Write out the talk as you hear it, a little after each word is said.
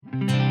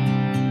Welcome,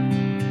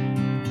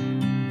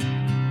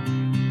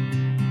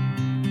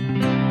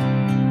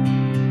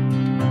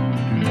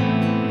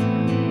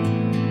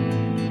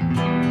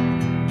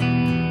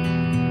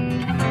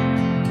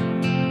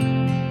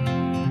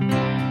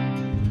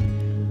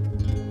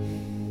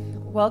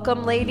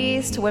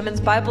 ladies, to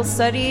Women's Bible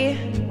Study.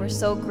 We're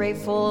so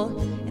grateful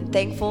and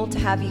thankful to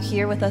have you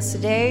here with us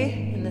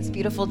today in this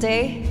beautiful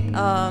day.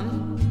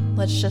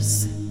 Let's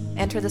just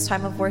enter this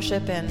time of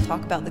worship and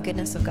talk about the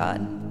goodness of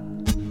God.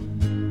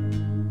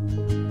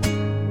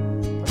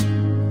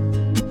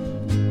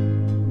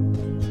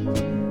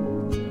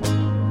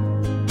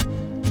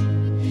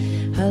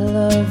 I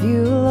love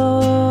you,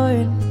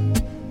 Lord.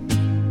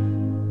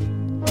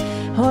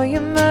 Oh,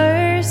 your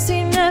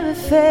mercy never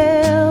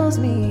fails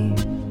me.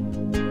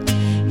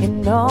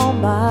 In all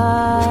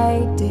my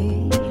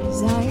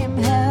days, I am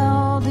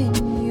held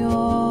in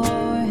your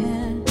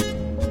hand.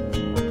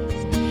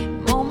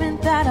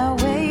 Moment that I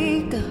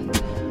wake up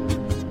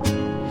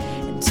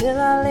until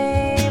I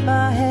lay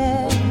my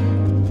head,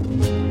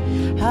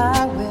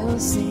 I will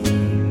sing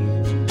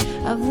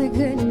of the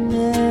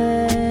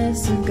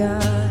goodness of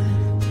God.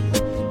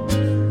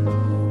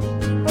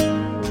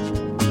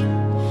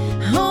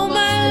 All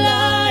my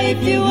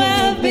life you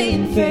have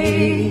been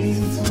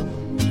faithful.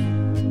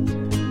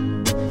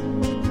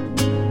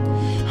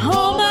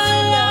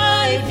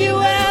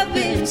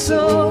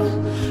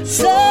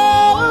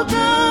 So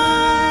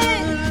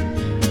good.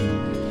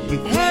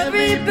 With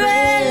every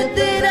breath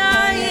that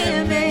I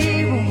am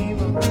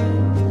able,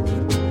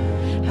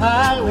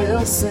 I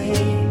will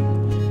sing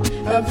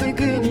of the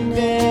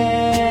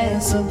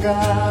goodness of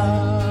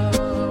God.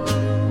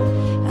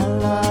 I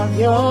love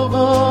your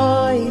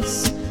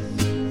voice.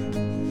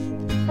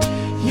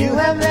 You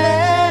have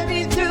led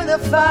me through the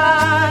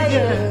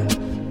fire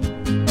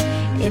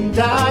in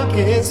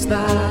darkest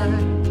night.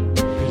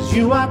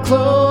 You are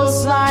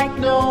close like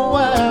no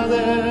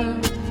other.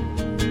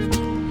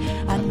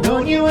 I've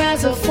known you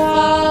as a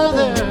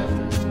father.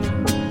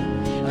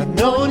 I've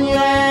known you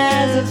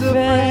as a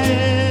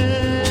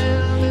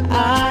friend.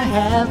 I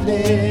have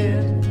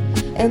lived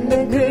in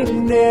the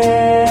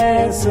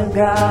goodness of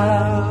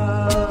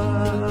God.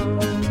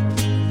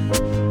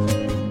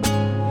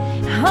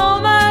 All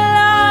my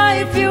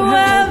life you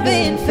have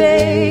been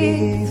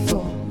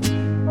faithful.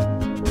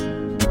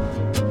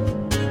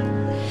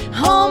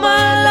 All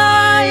my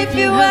life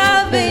you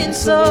have been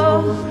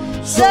so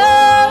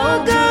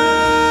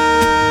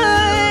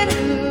good.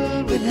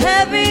 With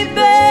every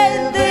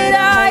breath that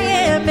I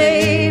am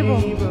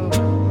able,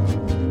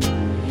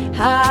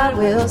 I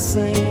will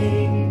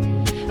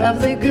sing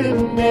of the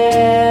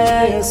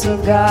goodness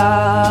of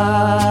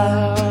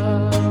God.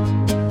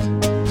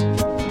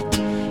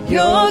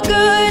 Your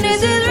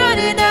goodness is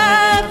running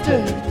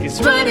after, it's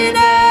running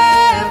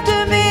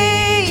after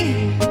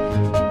me.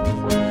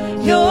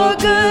 Your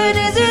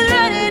goodness is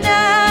running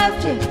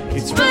after,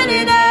 it's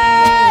running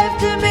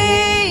after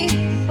me.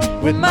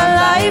 With my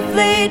life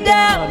laid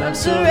down, I'm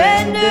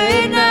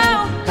surrendering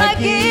now. I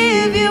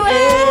give you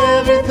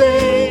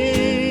everything.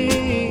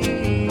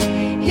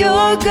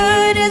 Your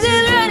goodness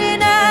is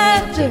running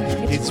after,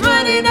 it's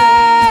running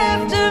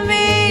after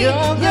me.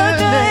 Your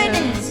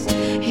goodness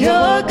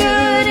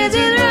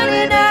is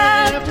running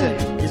after,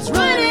 it's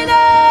running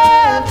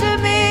after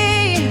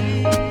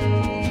me.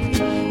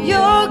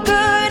 Your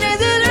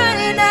goodness is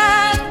running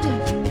after,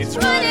 it's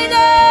running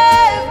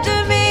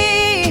after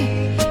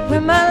me.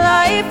 With my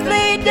life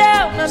laid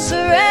down, I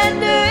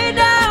surrender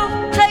now.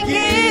 I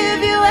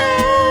give you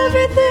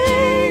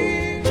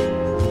everything.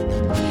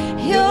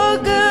 Your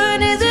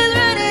goodness is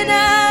running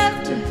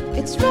after,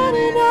 it's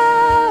running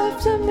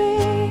after me.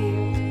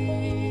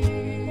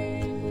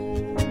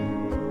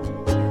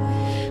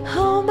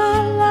 All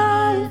my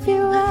life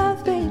you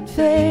have been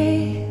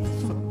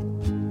faithful.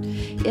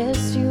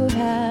 Yes, you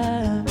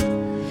have.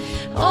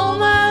 All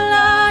my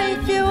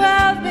life you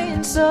have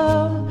been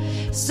so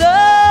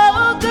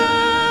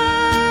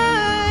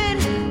good.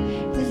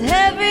 With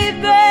every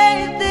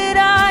breath that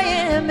I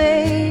am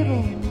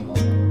able,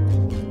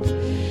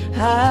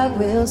 I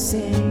will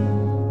sing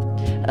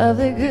of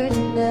the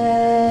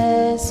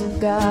goodness of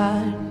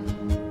God.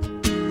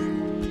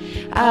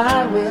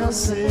 I will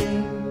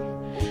sing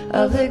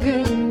of the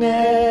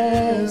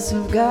goodness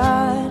of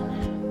God.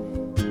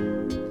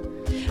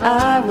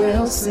 I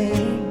will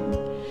sing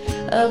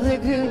of the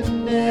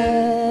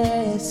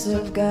goodness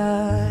of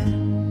God.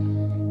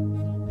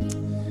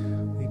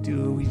 We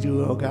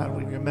do, oh God,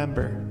 we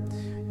remember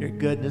your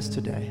goodness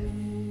today.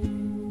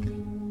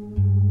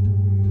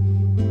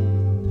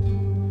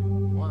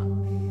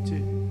 One,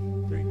 two,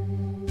 three,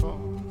 four.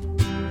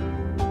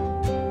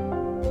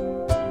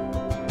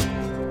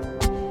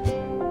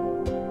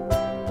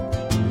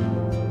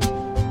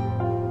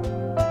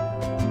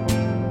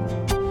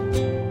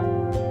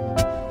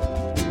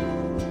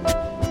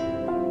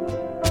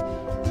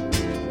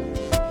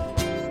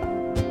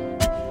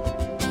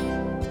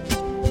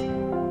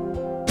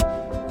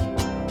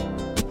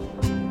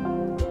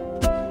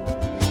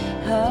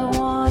 I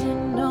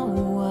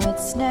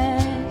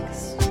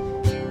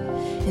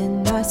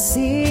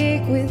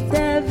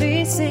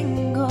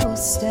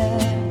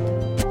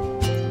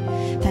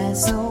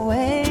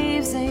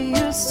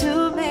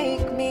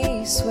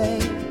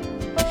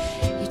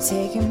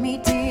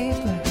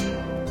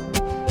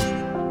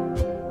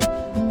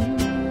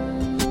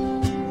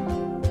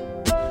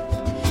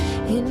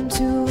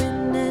into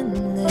an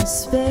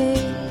endless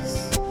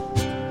space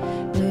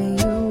where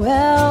you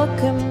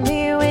welcome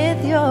me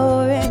with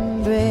your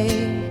embrace.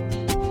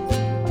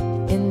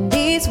 In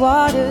these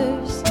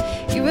waters,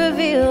 you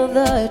reveal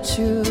the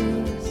truth.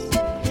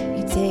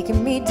 You're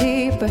taking me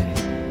deeper,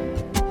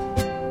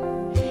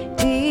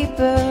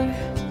 deeper.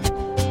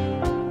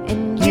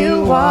 And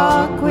you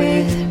walk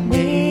with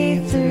me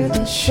through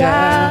the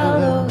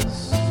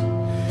shallows.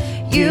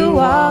 You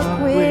walk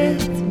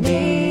with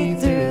me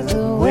through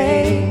the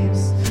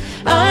waves.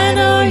 I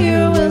know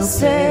you will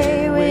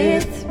stay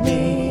with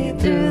me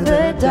through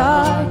the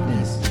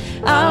darkness.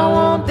 I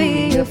won't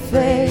be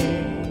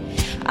afraid.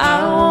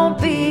 I won't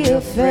be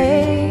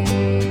afraid.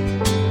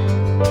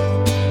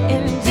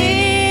 In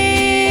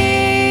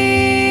deep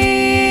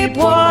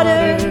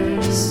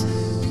waters,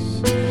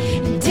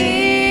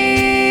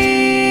 deep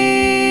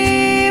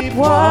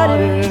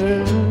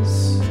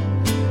waters,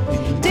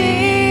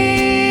 deep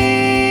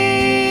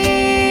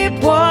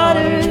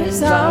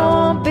waters, I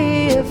won't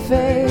be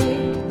afraid.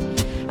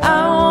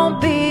 I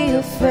won't be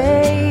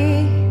afraid.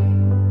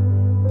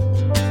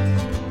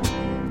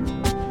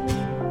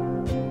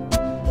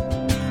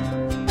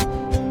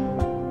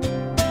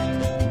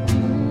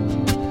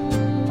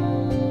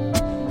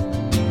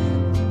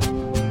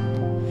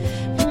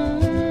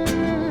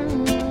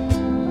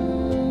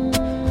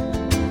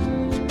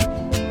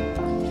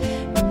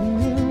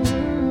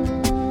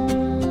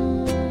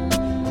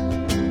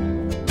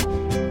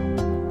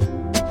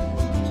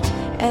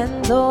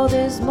 And though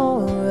there's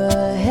more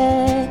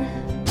ahead,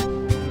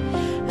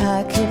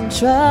 I can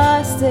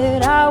trust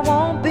that I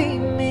won't be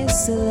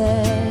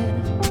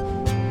misled.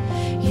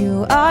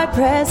 You are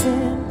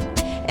present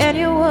and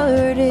your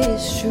word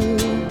is true.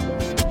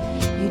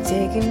 You're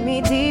taking me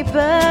deeper,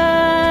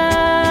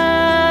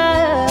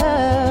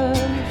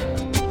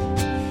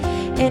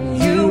 and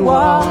you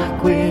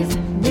walk with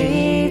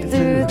me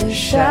through the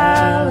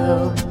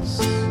shallows.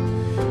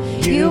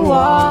 You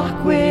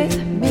walk with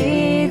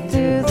me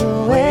through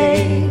the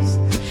waves.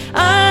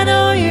 I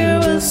know you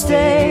will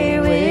stay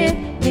with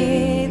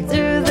me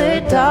through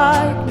the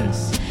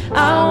darkness.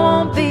 I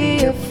won't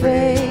be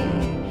afraid.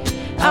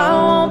 I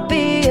won't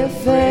be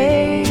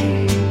afraid.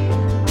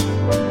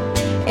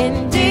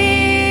 In deep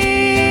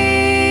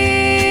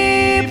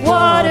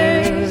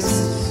waters,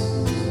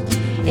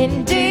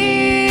 in deep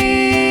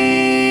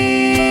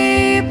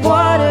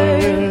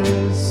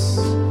waters,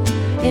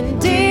 in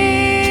deep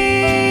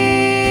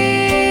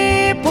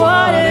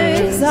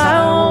waters,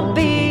 I won't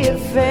be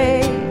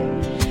afraid.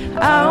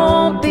 I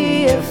won't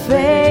be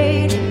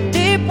afraid.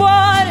 Deep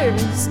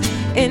waters,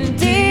 in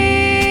deep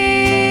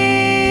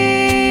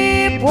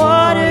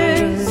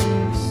waters,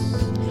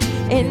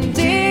 in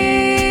deep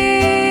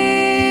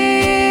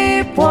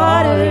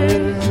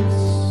waters,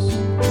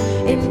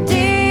 in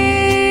deep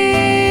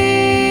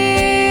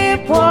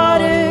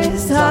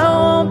waters, I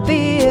won't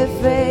be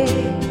afraid.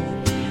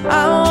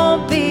 I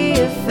won't be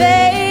afraid.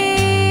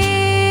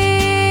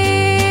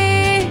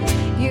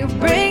 You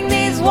bring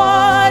these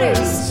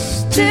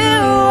waters to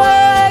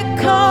a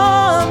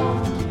calm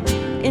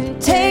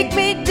and take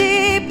me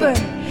deeper,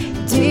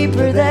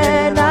 deeper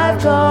than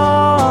I've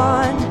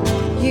gone.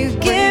 You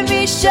give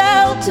me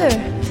shelter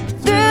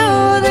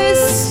through this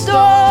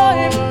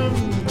storm.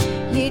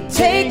 You're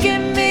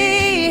taking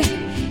me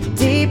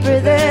deeper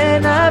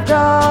than I've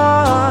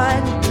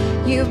gone.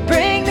 You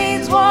bring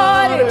these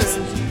waters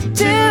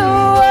to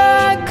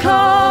a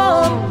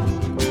calm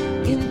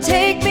and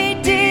take me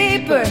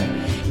deeper,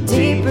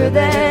 deeper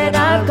than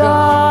I've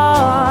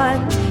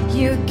gone.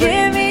 You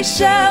give me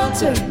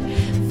shelter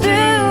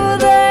through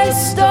the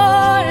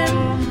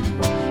storm.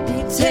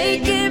 You're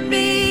taking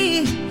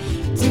me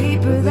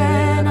deeper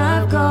than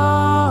I've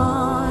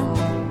gone,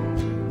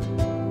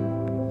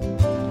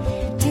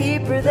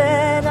 deeper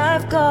than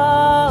I've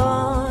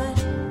gone.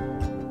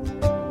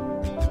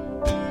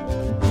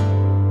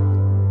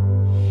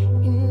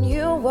 And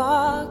you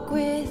walk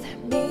with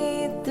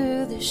me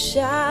through the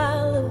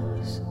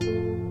shallows.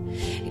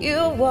 You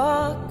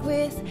walk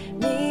with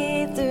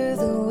me through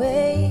the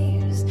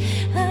waves.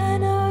 I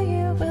know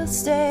you will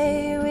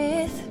stay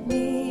with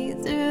me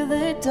through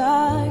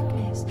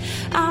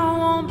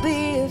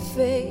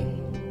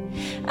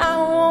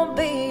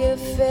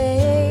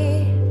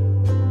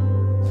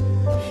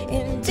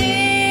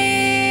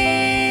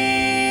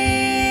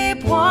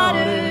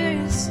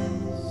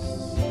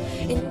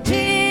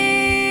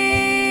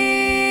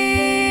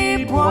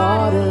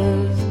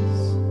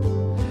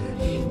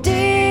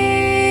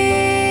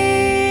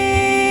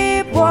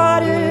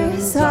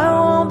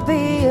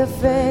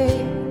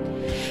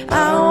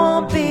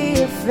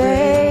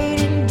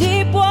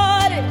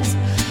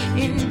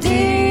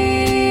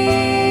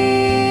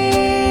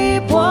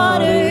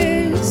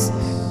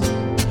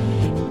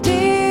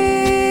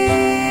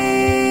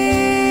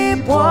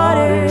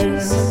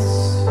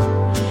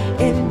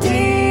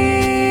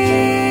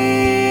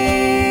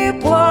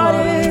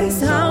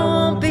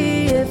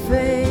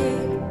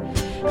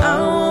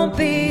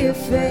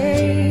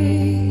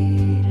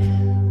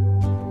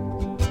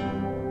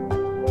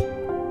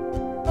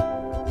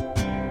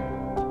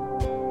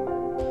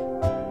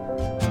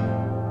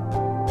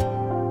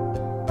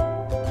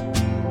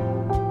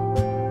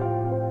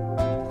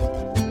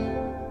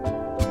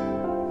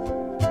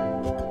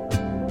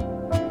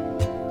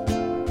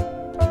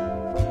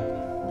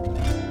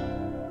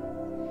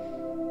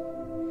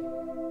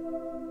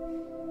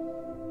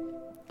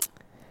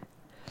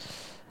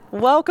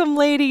Welcome,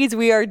 ladies.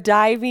 We are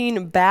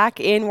diving back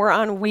in. We're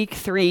on week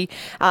 3.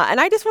 And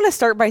I just want to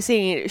start by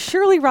saying,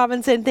 Shirley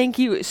Robinson, thank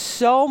you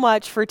so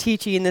much for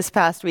teaching this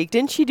past week.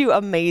 Didn't she do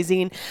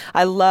amazing?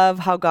 I love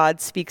how God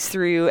speaks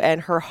through you,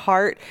 and her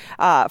heart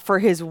for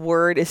his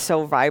word is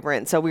so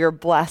vibrant. So we are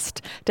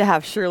blessed to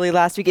have Shirley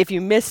last week. If you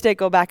missed it,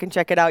 go back and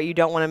check it out. You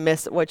don't want to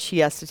miss what she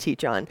has to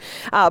teach on.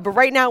 But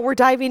right now, we're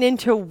diving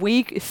into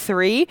week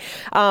 3.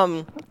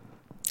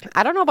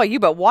 I don't know about you,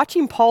 but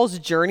watching Paul's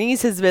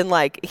journeys has been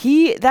like,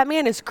 that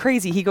man is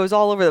crazy. He goes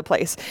all over the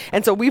place.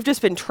 And so we've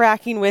just been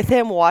tracking with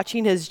him,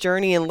 watching his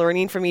journey and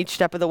learning from each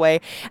step of the way.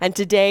 And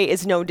today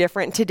is no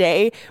different.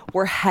 Today,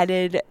 we're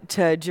headed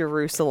to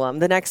Jerusalem.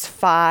 The next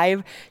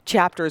 5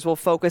 chapters will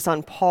focus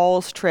on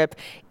Paul's trip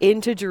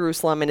into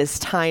Jerusalem and his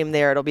time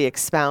there. It'll be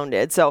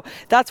expounded. So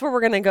that's where we're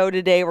going to go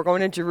today. We're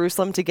going to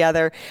Jerusalem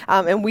together.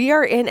 And we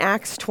are in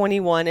Acts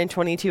 21 and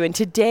 22. And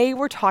today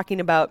we're talking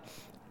about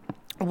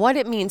what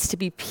it means to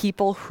be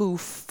people who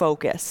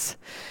focus.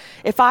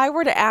 If I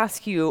were to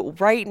ask you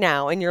right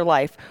now in your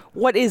life,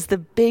 what is the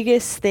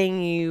biggest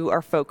thing you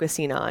are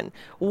focusing on?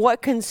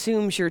 What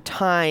consumes your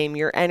time,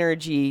 your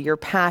energy, your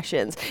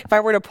passions? If I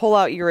were to pull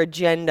out your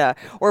agenda,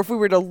 or if we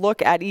were to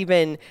look at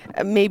even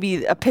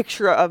maybe a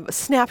picture, a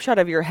snapshot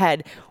of your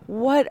head,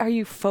 what are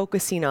you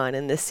focusing on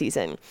in this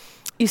season?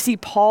 You see,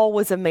 Paul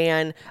was a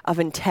man of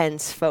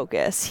intense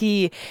focus.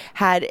 He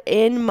had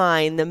in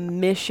mind the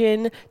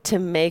mission to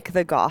make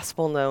the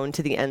gospel known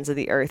to the ends of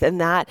the earth.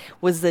 And that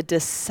was the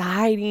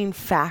deciding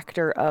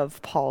factor of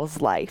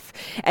Paul's life.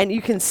 And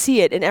you can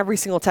see it in every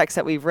single text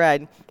that we've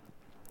read.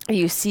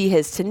 You see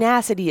his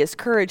tenacity, his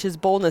courage, his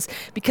boldness,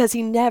 because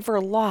he never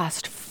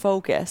lost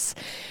focus.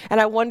 And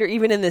I wonder,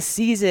 even in this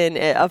season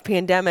of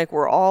pandemic,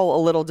 we're all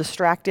a little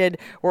distracted.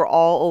 We're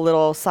all a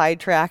little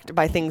sidetracked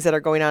by things that are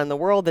going on in the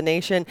world, the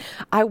nation.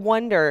 I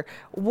wonder,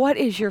 what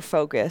is your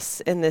focus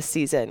in this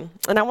season?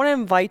 And I want to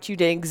invite you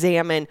to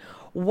examine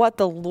what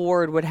the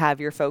Lord would have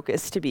your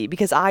focus to be.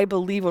 Because I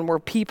believe when we're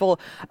people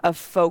of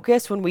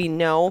focus, when we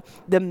know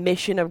the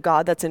mission of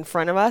God that's in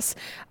front of us,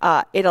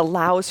 it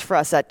allows for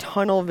us that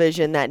tunnel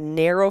vision, that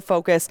narrow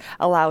focus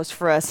allows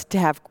for us to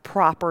have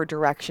proper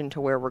direction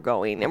to where we're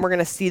going. And we're going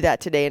to see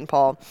that today in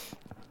Paul.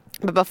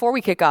 But before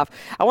we kick off,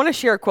 I want to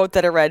share a quote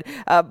that I read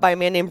by a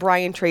man named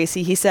Brian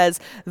Tracy. He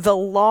says, "The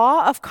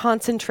law of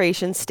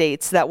concentration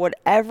states that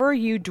whatever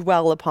you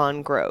dwell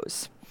upon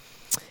grows.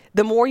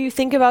 The more you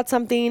think about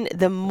something,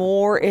 the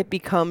more it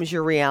becomes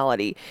your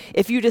reality.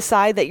 If you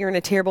decide that you're in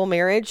a terrible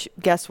marriage,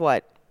 guess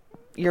what?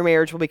 Your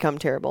marriage will become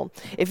terrible.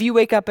 If you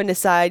wake up and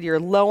decide you're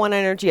low on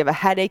energy, you have a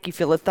headache, you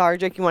feel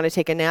lethargic, you want to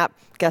take a nap,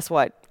 guess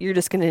what? You're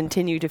just going to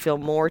continue to feel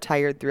more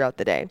tired throughout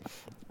the day."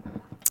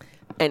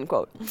 End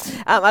quote.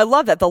 I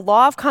love that. The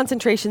law of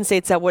concentration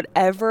states that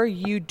whatever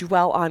you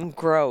dwell on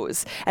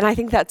grows. And I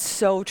think that's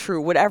so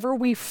true. Whatever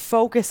we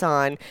focus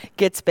on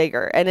gets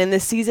bigger. And in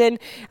this season,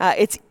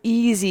 it's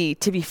easy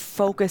to be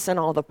focused on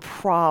all the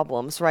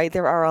problems, right?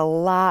 There are a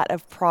lot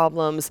of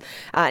problems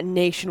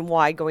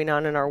nationwide going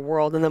on in our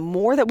world. And the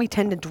more that we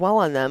tend to dwell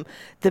on them,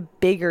 the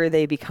bigger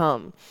they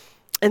become.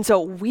 And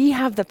so we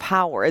have the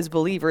power as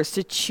believers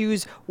to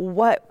choose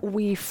what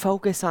we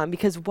focus on,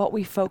 because what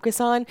we focus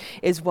on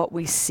is what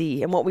we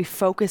see, and what we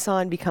focus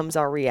on becomes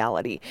our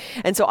reality.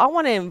 And so I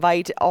want to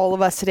invite all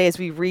of us today as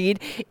we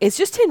read is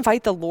just to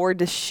invite the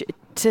Lord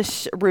to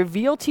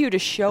reveal to you, to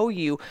show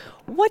you,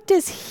 what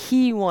does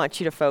he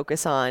want you to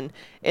focus on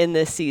in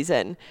this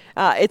season?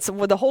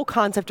 The whole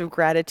concept of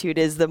gratitude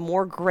is the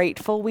more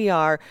grateful we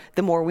are,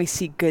 the more we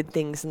see good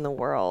things in the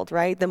world,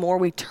 right? The more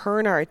we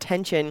turn our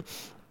attention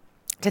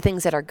to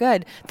things that are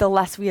good, the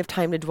less we have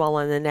time to dwell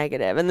on the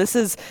negative. And this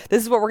is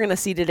what we're going to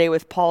see today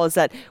with Paul, is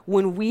that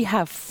when we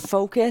have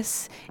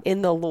focus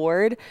in the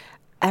Lord,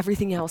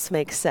 everything else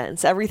makes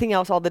sense. Everything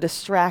else, all the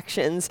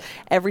distractions,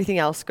 everything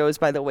else goes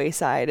by the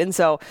wayside. And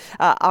so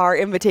our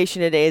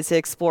invitation today is to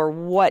explore,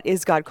 what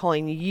is God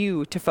calling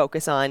you to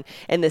focus on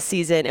in this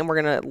season? And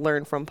we're going to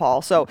learn from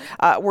Paul. So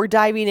we're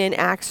diving in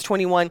Acts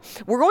 21.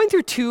 We're going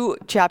through 2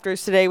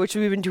 chapters today, which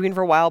we've been doing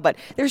for a while, but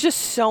there's just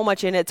so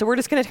much in it. So we're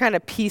just going to kind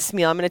of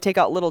piecemeal. I'm going to take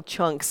out little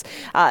chunks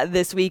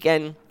this week,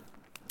 and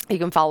you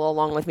can follow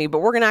along with me, but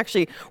we're going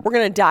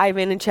to dive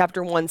in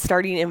chapter 1,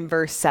 starting in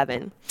verse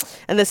 7.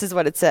 And this is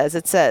what it says.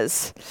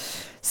 This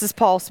is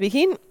Paul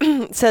speaking.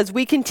 It says,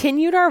 "We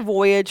continued our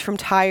voyage from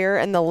Tyre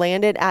and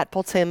landed at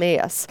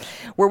Ptolemais,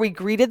 where we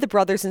greeted the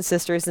brothers and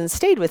sisters and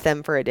stayed with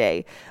them for a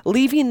day.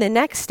 Leaving the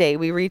next day,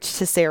 we reached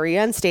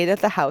Caesarea and stayed at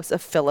the house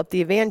of Philip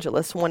the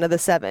evangelist, one of the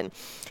 7.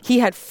 He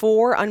had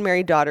 4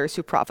 unmarried daughters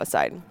who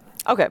prophesied."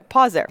 Okay,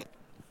 pause there.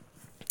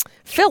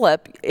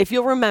 Philip, if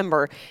you'll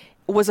remember,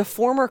 was a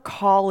former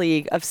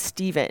colleague of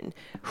Stephen,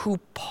 who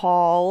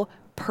Paul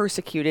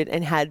persecuted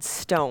and had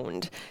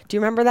stoned. Do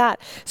you remember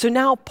that? So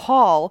now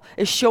Paul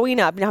is showing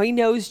up. Now he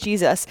knows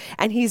Jesus,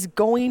 and he's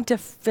going to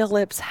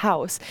Philip's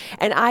house.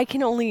 And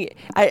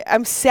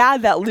I'm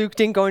sad that Luke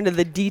didn't go into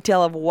the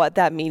detail of what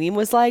that meeting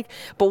was like.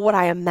 But what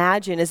I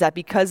imagine is that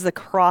because the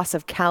cross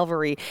of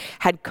Calvary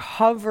had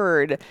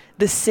covered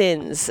the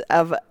sins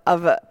of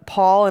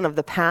Paul and of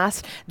the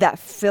past, that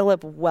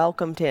Philip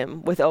welcomed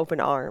him with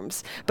open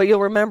arms. But you'll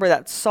remember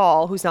that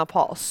Saul, who's not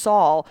Paul,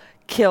 Saul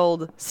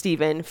killed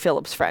Stephen,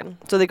 Philip's friend.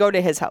 So they go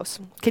to his house.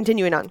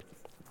 Continuing on.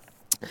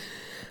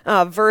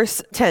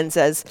 Verse 10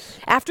 says,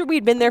 after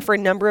we'd been there for a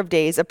number of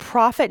days, a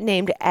prophet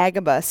named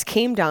Agabus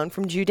came down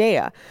from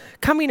Judea.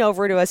 Coming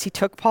over to us, he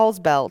took Paul's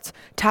belt,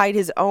 tied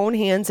his own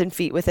hands and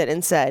feet with it,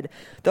 and said,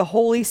 the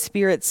Holy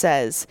Spirit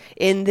says,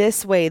 in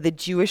this way the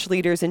Jewish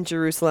leaders in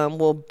Jerusalem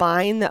will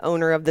bind the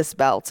owner of this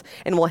belt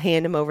and will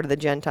hand him over to the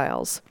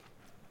Gentiles.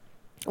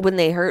 When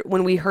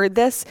we heard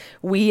this,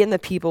 we and the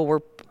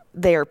people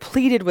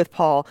pleaded with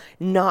Paul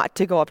not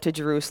to go up to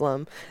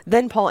Jerusalem.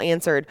 Then Paul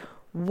answered,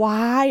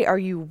 why are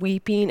you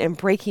weeping and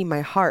breaking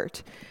my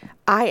heart?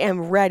 I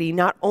am ready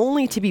not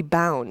only to be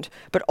bound,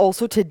 but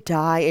also to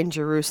die in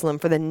Jerusalem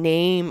for the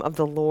name of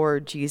the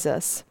Lord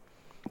Jesus.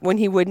 When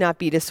he would not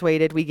be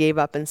dissuaded, we gave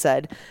up and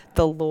said,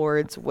 the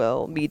Lord's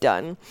will be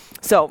done.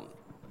 So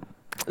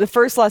the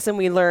first lesson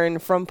we learn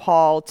from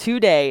Paul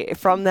today,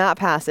 from that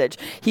passage,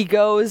 he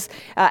goes,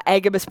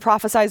 Agabus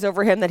prophesies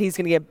over him that he's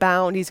going to get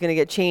bound, he's going to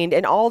get chained,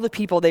 and all the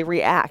people, they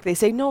react. They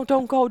say, no,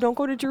 don't go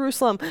to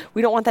Jerusalem.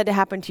 We don't want that to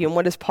happen to you. And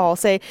what does Paul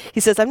say? He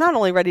says, I'm not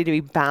only ready to be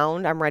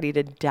bound, I'm ready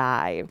to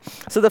die.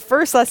 So the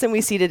first lesson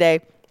we see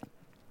today,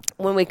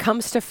 when it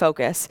comes to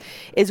focus,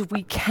 is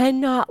we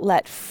cannot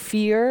let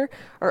fear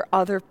or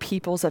other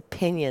people's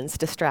opinions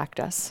distract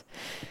us.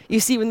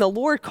 You see, when the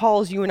Lord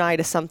calls you and I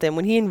to something,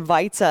 when he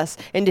invites us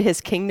into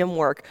his kingdom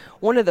work,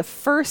 one of the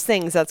first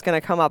things that's going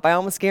to come up, I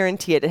almost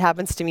guarantee it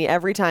happens to me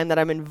every time that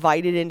I'm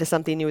invited into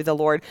something new with the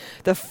Lord,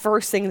 the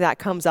first thing that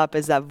comes up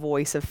is that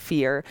voice of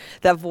fear,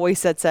 that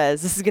voice that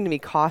says, this is going to be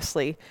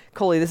costly.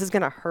 Coley, this is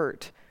going to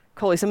hurt.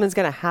 Coley, something's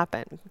going to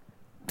happen.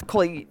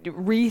 Coley,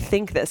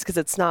 rethink this because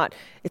it's not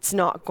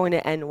going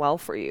to end well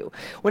for you.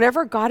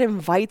 Whenever God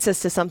invites us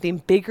to something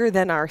bigger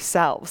than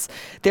ourselves,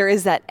 there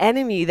is that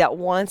enemy that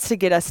wants to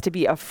get us to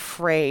be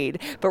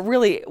afraid. But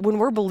really, when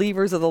we're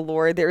believers of the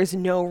Lord, there is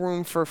no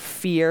room for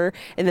fear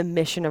in the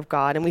mission of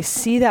God. And we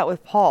see that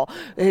with Paul.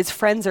 His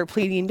friends are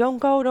pleading, don't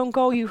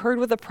go. You heard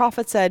what the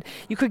prophet said.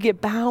 You could get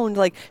bound,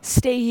 like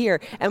stay here.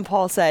 And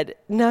Paul said,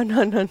 no.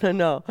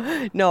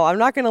 No, I'm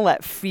not going to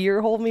let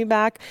fear hold me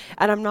back.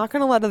 And I'm not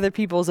going to let other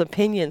people's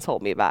opinions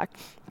hold me back.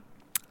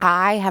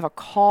 I have a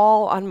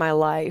call on my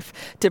life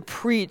to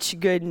preach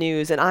good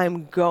news, and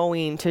I'm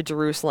going to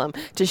Jerusalem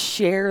to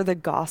share the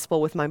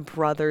gospel with my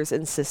brothers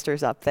and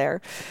sisters up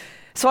there.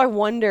 So I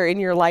wonder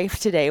in your life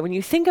today, when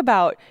you think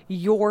about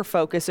your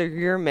focus or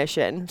your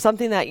mission,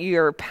 something that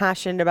you're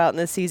passionate about in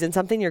this season,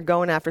 something you're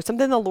going after,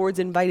 something the Lord's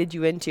invited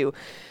you into,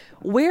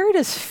 where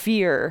does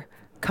fear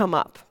come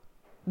up?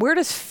 Where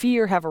does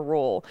fear have a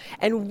role?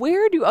 And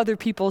where do other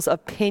people's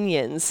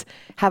opinions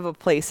have a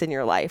place in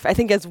your life? I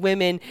think as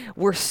women,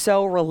 we're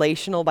so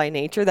relational by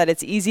nature that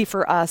it's easy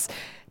for us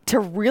to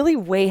really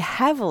weigh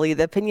heavily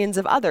the opinions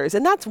of others.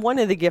 And that's one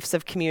of the gifts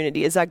of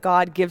community, is that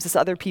God gives us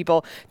other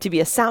people to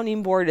be a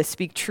sounding board, to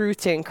speak truth,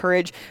 to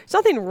encourage. There's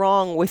nothing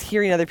wrong with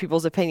hearing other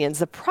people's opinions.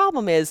 The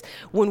problem is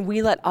when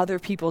we let other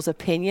people's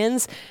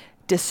opinions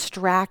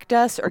distract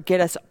us or get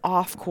us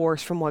off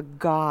course from what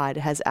God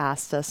has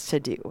asked us to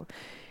do.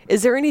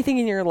 Is there anything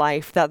in your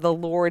life that the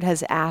Lord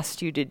has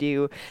asked you to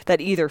do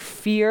that either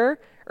fear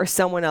or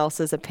someone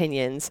else's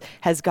opinions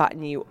has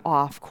gotten you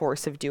off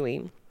course of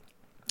doing?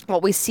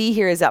 What we see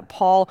here is that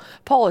Paul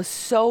is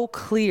so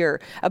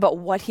clear about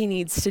what he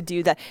needs to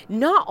do that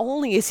not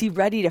only is he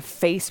ready to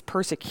face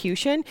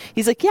persecution,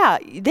 he's like, yeah,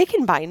 they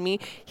can bind me.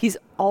 He's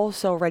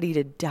also ready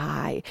to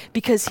die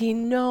because he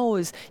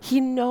knows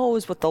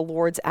what the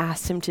Lord's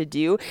asked him to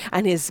do,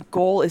 and his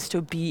goal is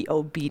to be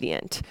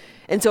obedient.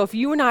 And so if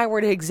you and I were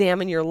to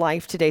examine your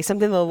life today,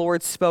 something the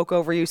Lord spoke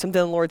over you,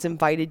 something the Lord's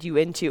invited you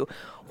into,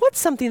 what's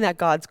something that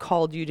God's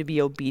called you to be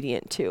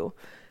obedient to?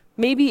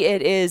 Maybe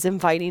it is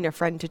inviting a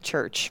friend to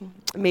church.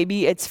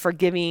 Maybe it's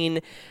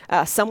forgiving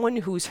someone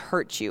who's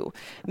hurt you.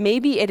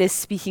 Maybe it is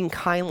speaking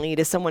kindly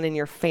to someone in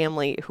your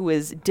family who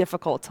is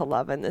difficult to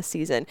love in this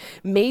season.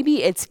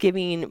 Maybe it's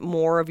giving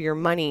more of your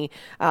money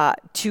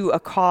to a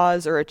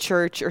cause or a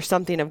church or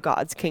something of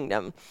God's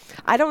kingdom.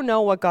 I don't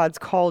know what God's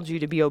called you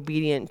to be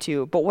obedient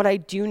to, but what I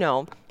do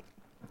know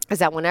is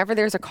that whenever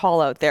there's a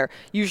call out there,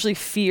 usually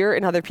fear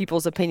and other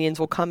people's opinions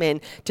will come in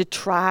to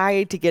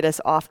try to get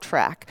us off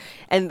track.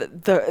 And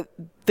the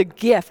the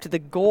gift, the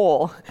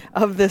goal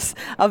of this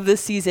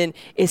season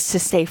is to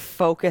stay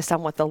focused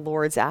on what the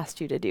Lord's asked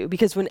you to do.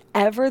 Because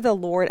whenever the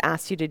Lord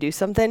asks you to do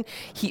something,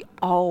 he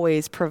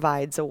always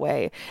provides a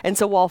way. And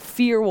so while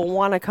fear will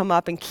want to come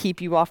up and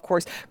keep you off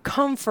course,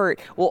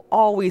 comfort will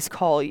always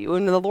call you.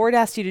 And when the Lord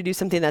asks you to do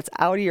something that's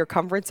out of your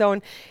comfort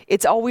zone,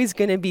 it's always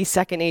going to be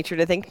second nature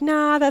to think,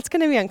 nah, that's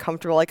going to be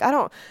uncomfortable. Like, I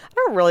don't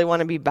really want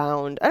to be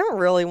bound. I don't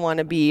really want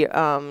to be,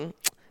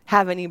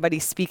 have anybody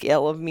speak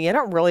ill of me. I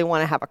don't really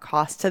want to have a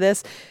cost to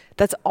this.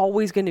 That's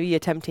always going to be a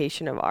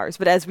temptation of ours.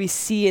 But as we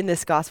see in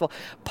this gospel,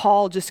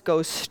 Paul just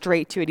goes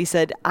straight to it. He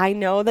said, I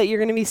know that you're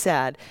going to be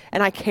sad,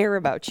 and I care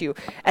about you,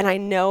 and I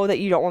know that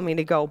you don't want me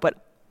to go,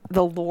 but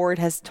the Lord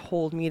has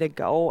told me to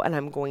go, and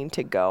I'm going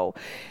to go.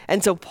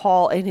 And so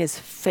Paul, in his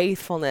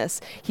faithfulness,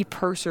 he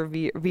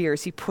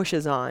perseveres, he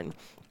pushes on.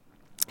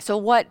 So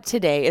what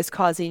today is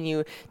causing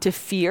you to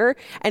fear,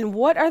 and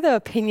what are the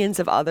opinions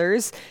of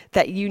others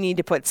that you need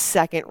to put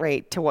second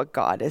rate to what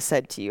God has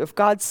said to you? If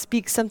God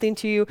speaks something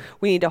to you,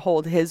 we need to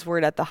hold his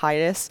word at the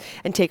highest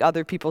and take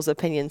other people's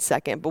opinions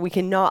second. But we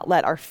cannot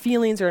let our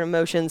feelings or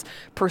emotions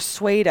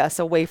persuade us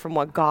away from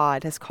what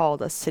God has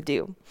called us to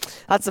do.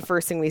 That's the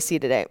first thing we see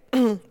today.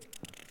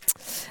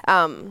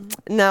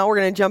 Now we're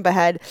going to jump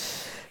ahead.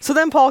 So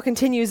then Paul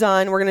continues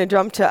on. We're going to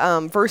jump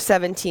to verse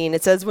 17.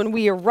 It says, when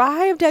we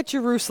arrived at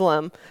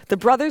Jerusalem, the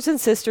brothers and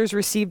sisters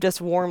received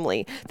us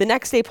warmly. The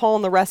next day, Paul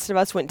and the rest of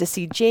us went to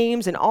see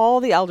James, and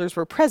all the elders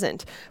were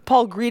present.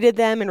 Paul greeted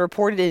them and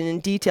reported in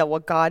detail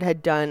what God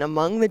had done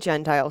among the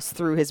Gentiles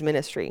through his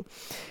ministry.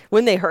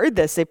 When they heard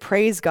this, they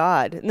praised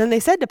God. And then they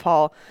said to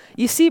Paul,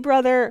 you see,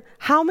 brother,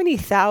 how many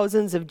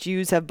thousands of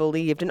Jews have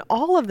believed, and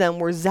all of them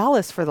were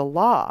zealous for the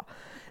law.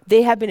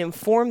 They have been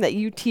informed that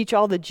you teach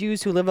all the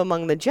Jews who live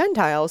among the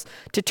Gentiles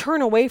to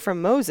turn away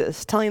from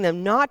Moses, telling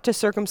them not to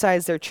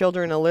circumcise their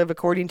children and live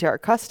according to our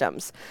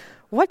customs.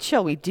 What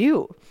shall we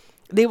do?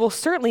 They will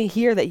certainly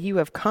hear that you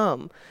have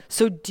come,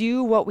 so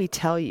do what we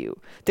tell you.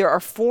 There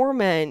are 4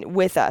 men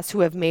with us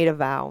who have made a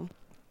vow.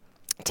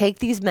 Take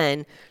these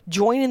men,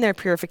 join in their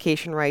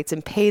purification rites,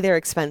 and pay their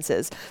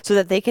expenses so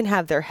that they can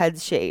have their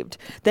heads shaved.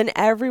 Then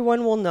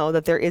everyone will know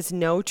that there is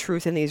no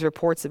truth in these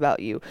reports about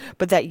you,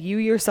 but that you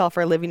yourself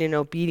are living in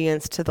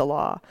obedience to the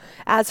law.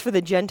 As for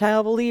the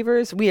Gentile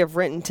believers, we have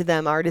written to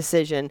them our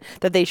decision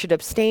that they should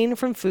abstain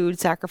from food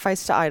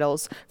sacrificed to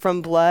idols,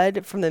 from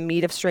blood, from the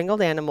meat of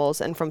strangled animals,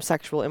 and from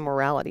sexual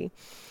immorality.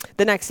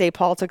 The next day,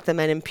 Paul took the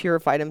men and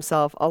purified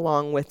himself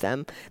along with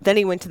them. Then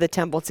he went to the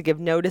temple to give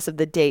notice of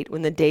the date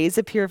when the days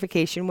of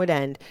purification would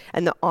end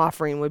and the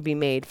offering would be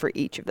made for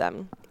each of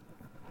them.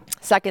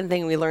 Second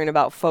thing we learn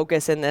about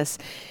focus in this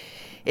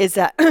is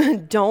that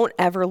don't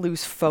ever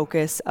lose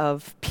focus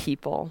of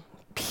people.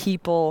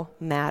 People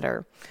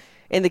matter.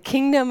 In the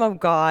kingdom of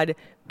God,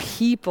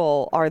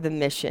 people are the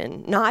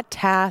mission, not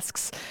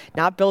tasks,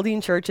 not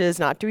building churches,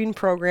 not doing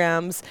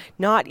programs,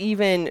 not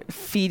even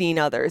feeding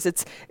others.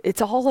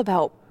 It's all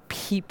about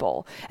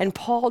people. And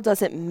Paul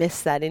doesn't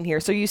miss that in here.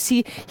 So you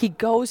see, he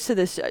goes to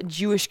this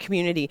Jewish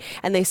community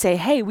and they say,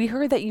 hey, we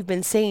heard that you've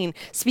been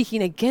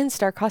speaking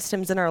against our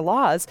customs and our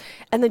laws.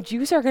 And the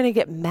Jews are going to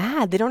get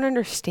mad. They don't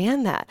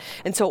understand that.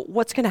 And so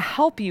what's going to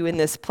help you in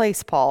this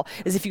place, Paul,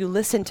 is if you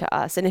listen to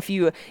us and if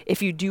you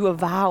do a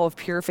vow of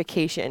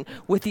purification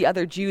with the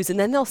other Jews, and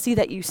then they'll see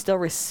that you still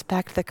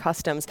respect the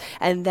customs,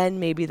 and then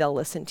maybe they'll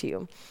listen to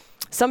you.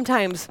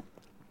 Sometimes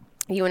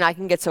you and I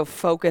can get so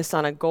focused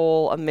on a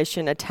goal, a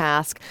mission, a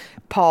task,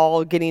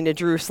 Paul getting to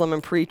Jerusalem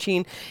and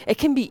preaching, it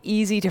can be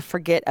easy to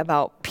forget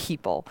about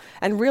people.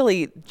 And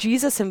really,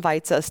 Jesus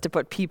invites us to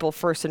put people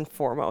first and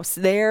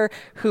foremost. They're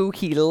who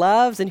he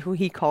loves and who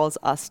he calls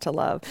us to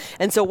love.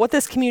 And so what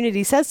this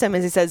community says to him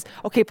is he says,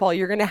 okay, Paul,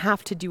 you're going to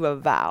have to do a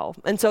vow.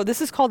 And so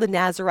this is called the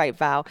Nazirite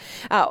vow.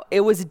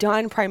 It was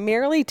done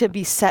primarily to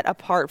be set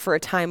apart for a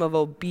time of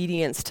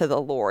obedience to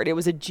the Lord. It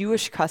was a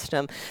Jewish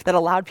custom that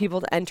allowed people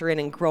to enter in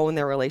and grow in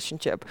their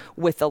relationship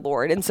with the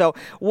Lord. And so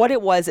what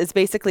it was is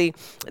basically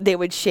they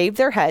would shave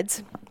their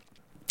heads,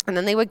 and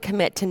then they would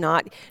commit to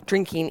not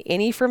drinking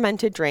any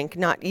fermented drink,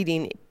 not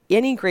eating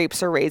any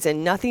grapes or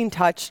raisin, nothing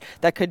touched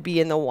that could be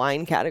in the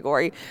wine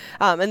category.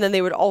 And then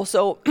they would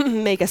also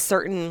make a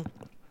certain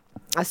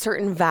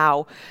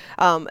vow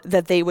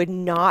that they would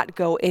not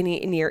go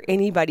near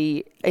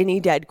anybody,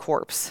 any dead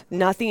corpse,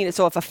 nothing.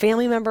 So if a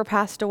family member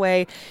passed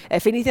away,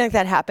 if anything like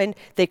that happened,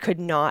 they could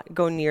not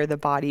go near the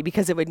body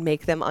because it would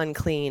make them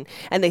unclean.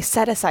 And they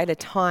set aside a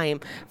time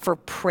for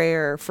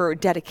prayer, for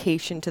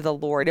dedication to the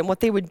Lord. And what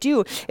they would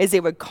do is they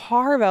would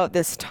carve out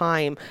this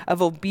time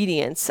of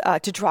obedience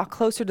to draw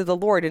closer to the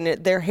Lord.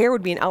 And their hair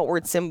would be an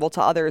outward symbol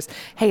to others.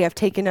 Hey, I've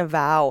taken a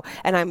vow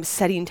and I'm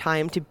setting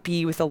time to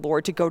be with the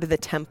Lord, to go to the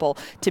temple,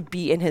 to be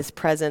be in his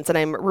presence, and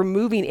I'm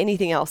removing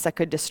anything else that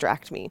could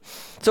distract me.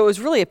 So it was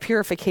really a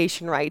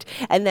purification rite.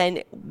 And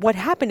then what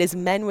happened is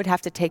men would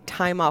have to take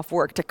time off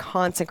work to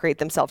consecrate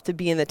themselves to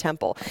be in the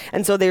temple.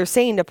 And so they were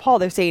saying to Paul,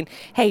 they're saying,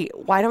 hey,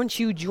 why don't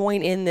you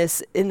join in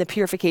the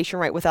purification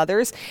rite with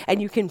others,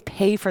 and you can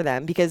pay for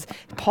them, because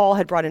Paul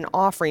had brought an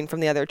offering from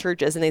the other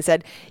churches, and they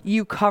said,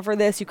 you cover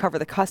this, you cover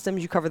the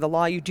customs, you cover the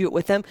law, you do it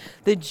with them.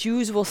 The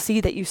Jews will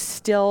see that you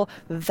still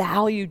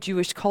value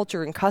Jewish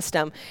culture and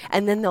custom,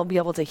 and then they'll be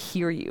able to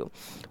hear you.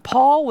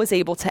 Paul was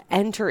able to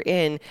enter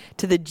in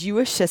to the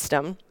Jewish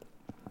system,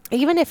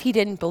 even if he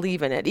didn't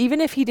believe in it,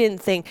 even if he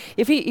didn't think,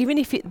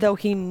 though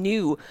he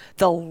knew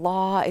the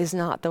law is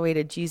not the way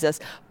to Jesus,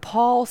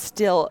 Paul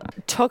still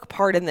took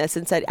part in this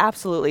and said,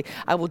 absolutely,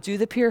 I will do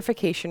the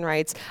purification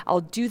rites, I'll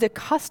do the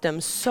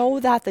customs so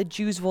that the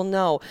Jews will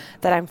know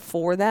that I'm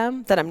for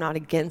them, that I'm not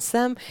against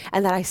them,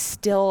 and that I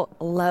still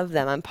love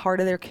them. I'm part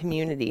of their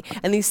community.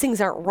 And these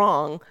things aren't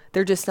wrong,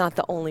 they're just not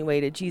the only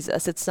way to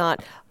Jesus. It's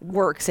not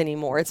works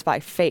anymore, it's by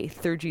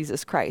faith through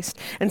Jesus Christ.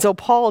 And so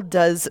Paul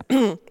does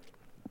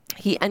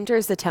he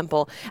enters the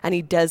temple and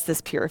he does this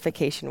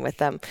purification with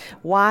them.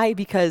 Why?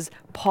 Because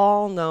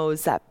Paul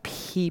knows that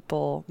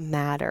people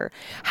matter.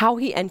 How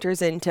he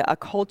enters into a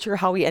culture,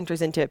 how he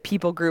enters into a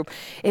people group,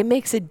 it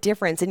makes a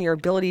difference in your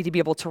ability to be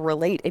able to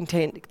relate and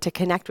to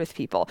connect with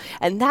people.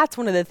 And that's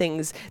one of the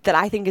things that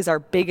I think is our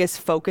biggest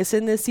focus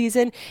in this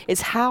season,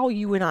 is how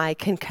you and I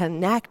can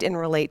connect and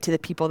relate to the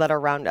people that are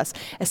around us,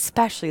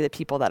 especially the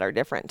people that are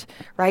different,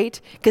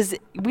 right? Because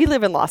we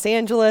live in Los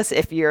Angeles.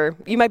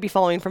 You might be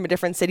following from a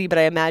different city, but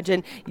I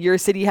imagine your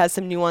city has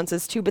some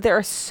nuances too. But there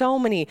are so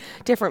many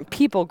different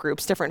people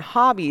groups, different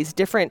hobbies,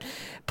 different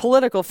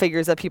political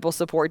figures that people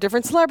support,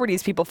 different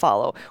celebrities people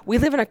follow. We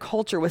live in a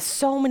culture with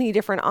so many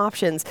different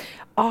options.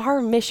 Our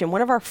mission,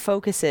 one of our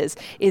focuses,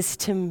 is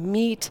to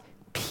meet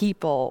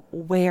people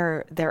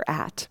where they're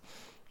at.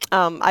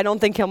 I don't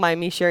think he'll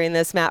mind me sharing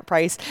this. Matt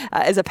Price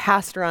is a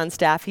pastor on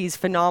staff. He's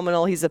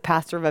phenomenal. He's a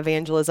pastor of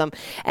evangelism.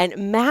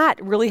 And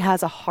Matt really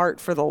has a heart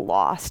for the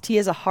lost. He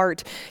has a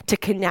heart to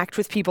connect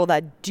with people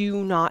that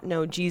do not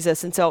know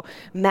Jesus. And so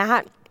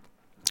Matt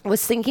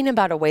was thinking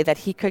about a way that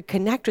he could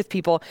connect with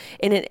people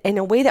in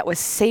a way that was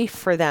safe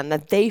for them,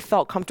 that they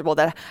felt comfortable,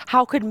 that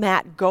how could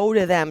Matt go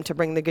to them to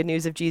bring the good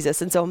news of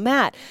Jesus? And so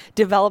Matt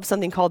developed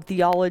something called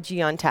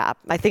Theology on Tap.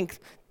 I think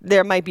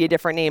there might be a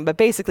different name, but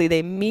basically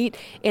they meet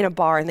in a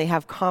bar and they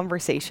have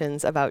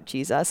conversations about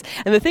Jesus.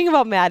 And the thing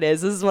about Matt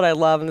is, this is what I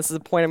love, and this is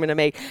the point I'm going to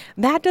make,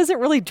 Matt doesn't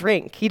really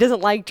drink. He doesn't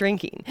like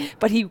drinking,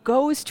 but he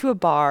goes to a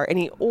bar and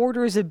he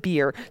orders a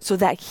beer so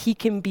that he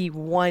can be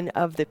one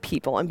of the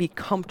people and be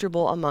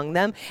comfortable among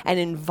them and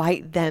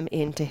invite them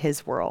into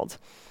his world.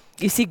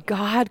 You see,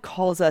 God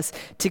calls us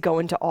to go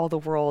into all the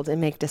world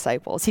and make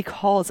disciples. He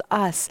calls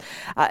us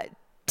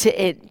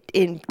to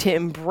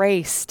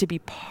embrace, to be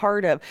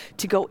part of,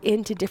 to go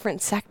into different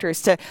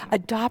sectors, to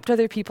adopt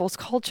other people's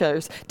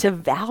cultures, to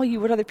value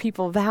what other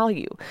people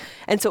value.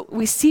 And so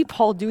we see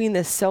Paul doing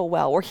this so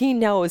well, where he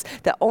knows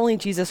that only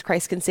Jesus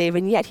Christ can save,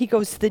 and yet he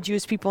goes to the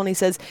Jewish people and he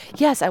says,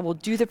 yes, I will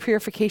do the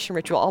purification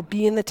ritual. I'll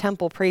be in the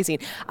temple praising.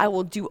 I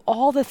will do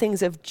all the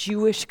things of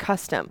Jewish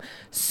custom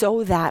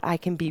so that I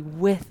can be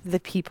with the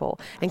people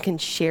and can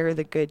share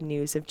the good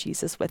news of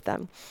Jesus with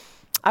them.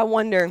 I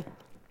wonder,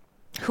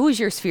 who's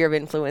your sphere of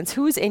influence?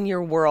 Who's in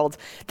your world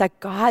that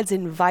God's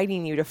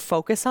inviting you to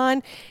focus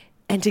on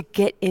and to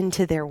get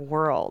into their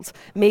world?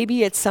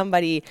 Maybe it's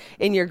somebody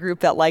in your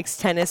group that likes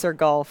tennis or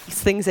golf,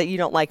 things that you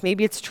don't like.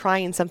 Maybe it's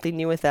trying something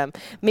new with them.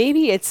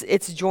 Maybe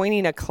it's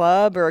joining a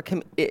club or a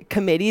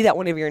committee that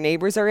one of your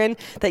neighbors are in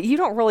that you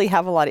don't really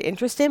have a lot of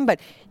interest in, but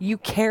you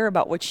care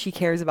about what she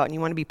cares about and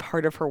you want to be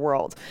part of her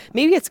world.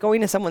 Maybe it's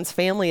going to someone's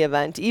family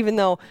event, even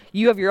though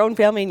you have your own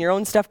family and your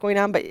own stuff going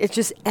on, but it's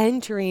just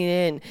entering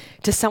in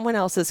to someone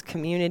else's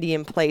community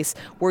and place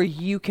where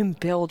you can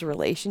build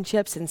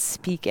relationships and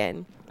speak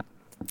in.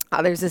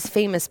 There's this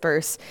famous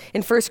verse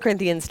in 1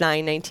 Corinthians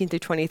 9:19 through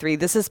 23.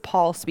 This is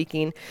Paul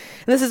speaking.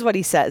 And this is what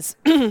he says.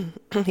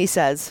 He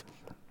says,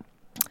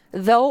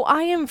 though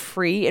I am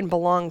free and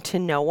belong to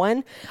no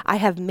one, I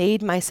have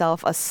made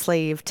myself a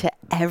slave to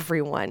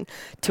everyone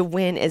to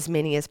win as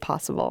many as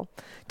possible.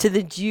 To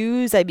the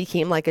Jews, I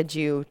became like a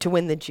Jew to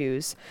win the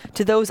Jews.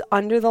 To those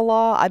under the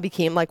law, I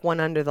became like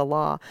one under the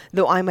law,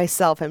 though I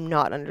myself am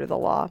not under the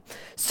law,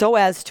 so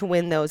as to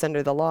win those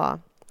under the law.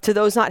 To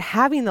those not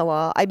having the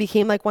law, I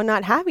became like one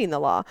not having the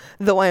law,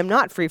 though I am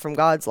not free from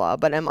God's law,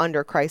 but am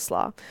under Christ's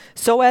law,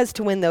 so as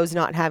to win those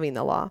not having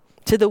the law.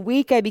 To the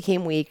weak, I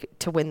became weak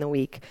to win the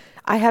weak.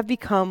 I have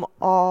become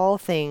all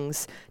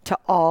things to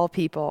all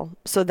people,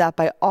 so that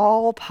by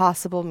all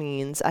possible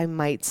means I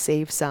might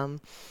save some.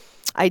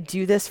 I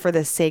do this for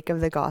the sake of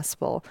the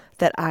gospel,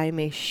 that I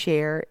may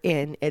share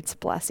in its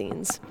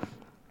blessings.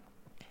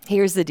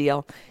 Here's the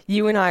deal.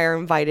 You and I are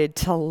invited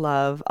to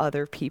love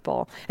other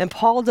people. And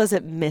Paul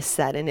doesn't miss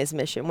that in his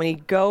mission. When he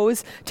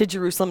goes to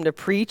Jerusalem to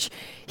preach,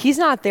 he's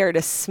not there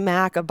to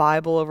smack a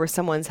Bible over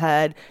someone's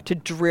head, to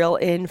drill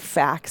in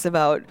facts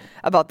about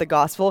the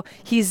gospel.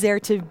 He's there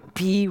to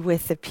be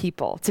with the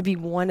people, to be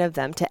one of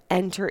them, to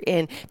enter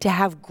in, to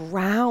have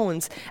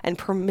grounds and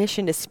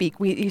permission to speak.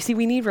 You see,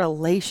 we need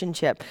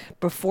relationship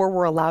before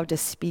we're allowed to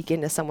speak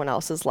into someone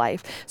else's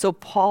life. So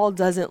Paul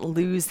doesn't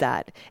lose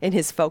that in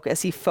his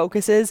focus. He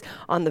focuses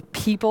on the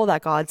people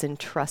that God's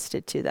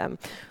entrusted to them.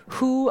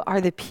 Who are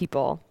the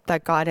people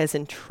that God has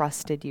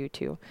entrusted you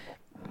to?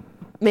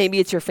 Maybe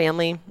it's your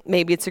family.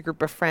 Maybe it's a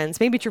group of friends.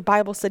 Maybe it's your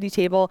Bible study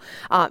table.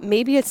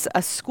 Maybe it's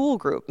a school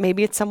group.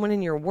 Maybe it's someone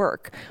in your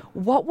work.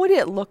 What would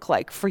it look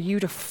like for you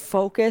to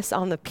focus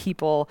on the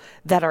people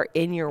that are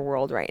in your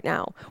world right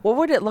now? What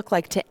would it look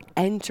like to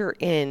enter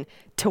in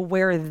to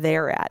where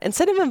they're at?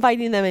 Instead of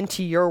inviting them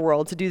into your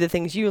world to do the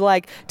things you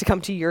like, to come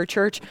to your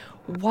church,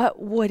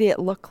 what would it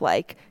look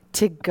like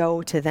to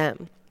go to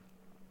them?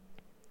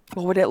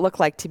 What would it look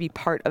like to be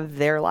part of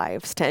their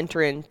lives, to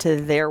enter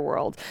into their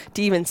world,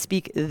 to even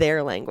speak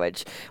their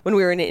language? When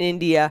we were in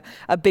India,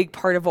 a big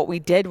part of what we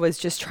did was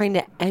just trying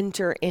to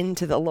enter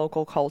into the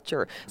local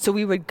culture. So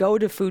we would go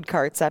to food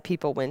carts that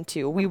people went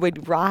to. We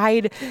would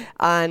ride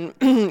on,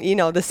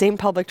 the same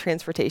public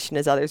transportation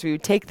as others. We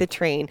would take the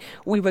train.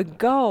 We would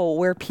go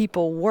where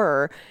people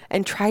were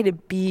and try to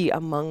be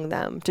among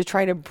them, to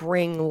try to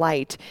bring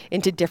light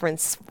into different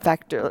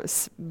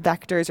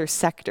vectors or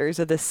sectors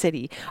of the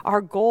city.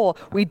 Our goal,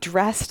 we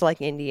dressed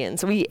like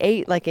Indians. We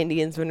ate like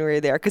Indians when we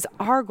were there because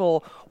our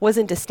goal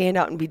wasn't to stand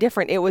out and be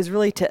different. It was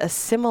really to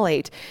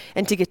assimilate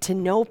and to get to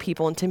know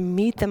people and to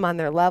meet them on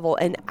their level,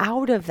 and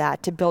out of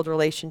that to build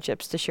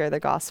relationships to share the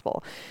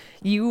gospel.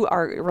 You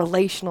are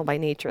relational by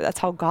nature. That's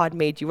how God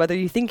made you, whether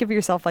you think of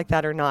yourself like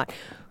that or not.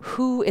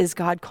 Who is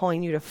God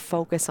calling you to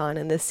focus on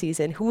in this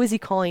season? Who is he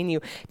calling you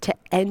to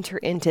enter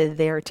into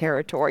their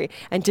territory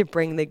and to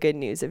bring the good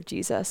news of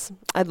Jesus?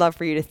 I'd love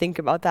for you to think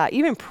about that.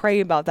 Even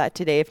pray about that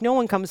today. If no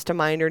one comes to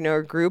mind or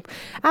no group,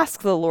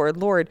 ask the Lord,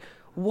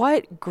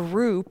 what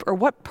group or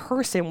what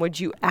person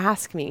would you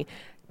ask me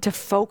to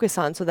focus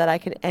on so that I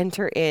can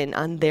enter in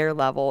on their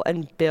level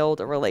and build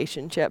a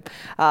relationship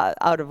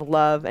out of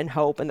love and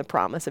hope and the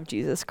promise of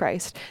Jesus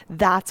Christ?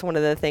 That's one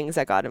of the things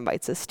that God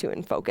invites us to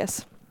in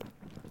focus.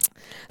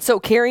 So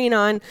carrying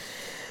on,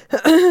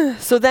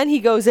 so then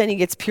he goes in, he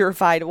gets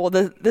purified. Well,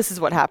 this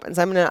is what happens.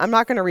 I'm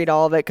not going to read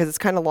all of it because it's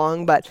kind of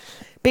long, but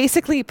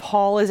basically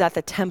Paul is at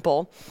the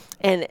temple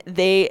and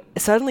they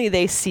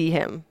see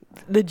him.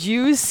 The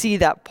Jews see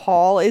that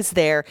Paul is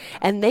there,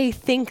 and they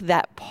think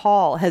that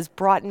Paul has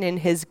brought in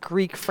his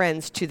Greek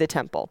friends to the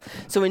temple.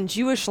 So in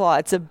Jewish law,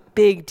 it's a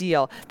big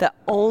deal that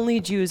only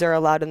Jews are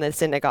allowed in the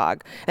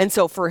synagogue. And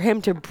so for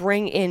him to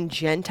bring in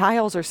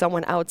Gentiles or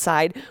someone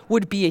outside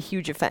would be a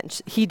huge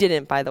offense. He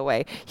didn't, by the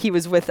way. He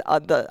was with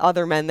the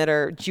other men that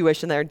are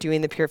Jewish and that are doing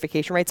the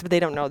purification rites, but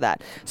they don't know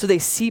that. So they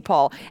see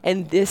Paul,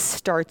 and this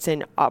starts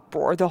an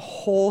uproar. The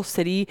whole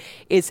city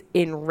is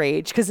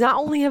enraged because not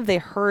only have they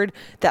heard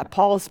that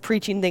Paul's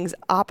preaching things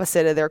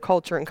opposite of their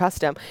culture and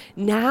custom,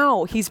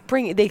 now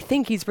they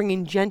think he's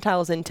bringing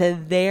Gentiles into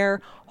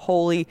their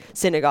holy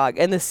synagogue,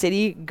 and the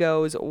city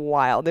goes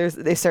wild.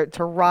 They start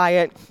to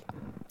riot.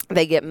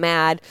 They get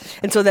mad.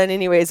 And so then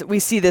anyways, we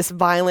see this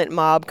violent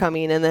mob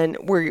coming, and then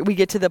we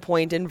get to the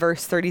point in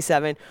verse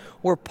 37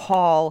 where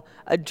Paul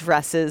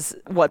addresses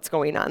what's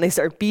going on. They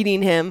start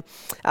beating him.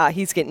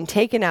 He's getting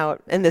taken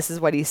out, and this is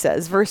what he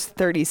says. Verse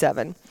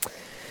 37.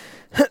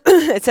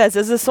 It says,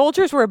 as the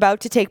soldiers were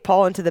about to take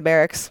Paul into the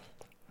barracks,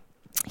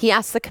 he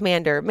asked the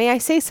commander, "May I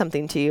say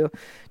something to you?"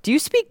 "Do you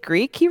speak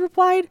Greek?" he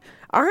replied.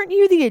 "Aren't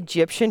you the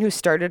Egyptian who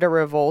started a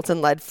revolt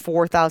and led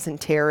 4,000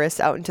 terrorists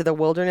out into the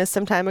wilderness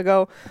some time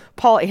ago?"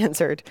 Paul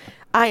answered,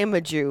 "I am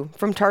a Jew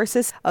from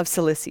Tarsus of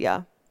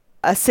Cilicia,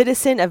 a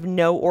citizen of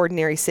no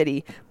ordinary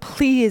city.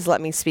 Please let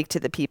me speak to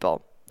the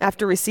people."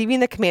 After receiving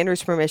the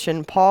commander's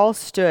permission, Paul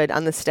stood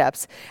on the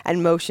steps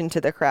and motioned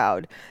to the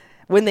crowd.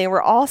 When they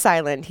were all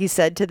silent, he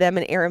said to them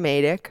in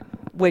Aramaic,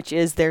 which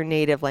is their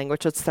native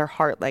language, it's their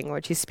heart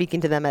language. He's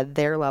speaking to them at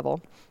their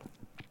level.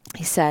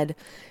 He said,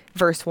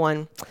 verse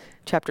 1,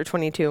 chapter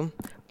 22,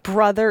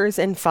 "Brothers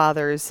and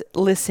fathers,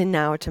 listen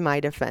now to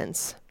my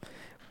defense."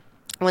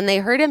 When they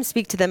heard him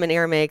speak to them in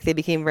Aramaic, they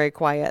became very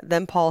quiet.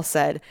 Then Paul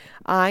said,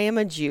 "I am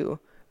a Jew,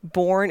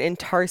 born in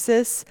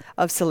Tarsus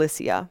of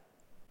Cilicia,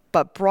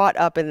 but brought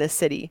up in this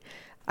city.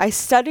 I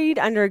studied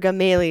under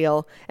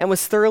Gamaliel and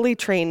was thoroughly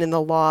trained in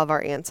the law of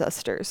our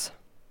ancestors.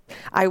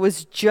 I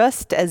was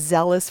just as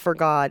zealous for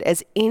God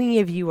as any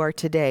of you are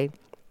today.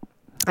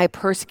 I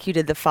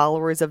persecuted the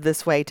followers of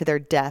this way to their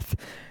death,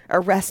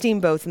 arresting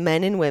both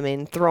men and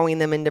women, throwing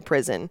them into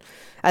prison.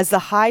 As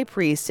the high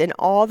priest and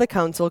all the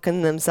council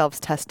can themselves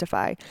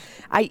testify,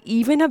 I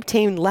even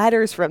obtained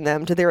letters from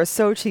them to their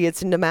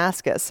associates in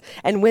Damascus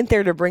and went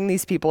there to bring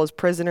these people as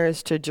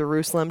prisoners to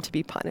Jerusalem to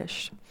be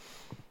punished."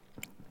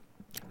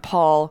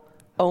 Paul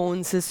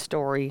owns his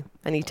story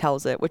and he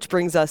tells it, which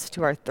brings us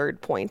to our third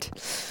point.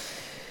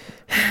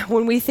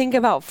 When we think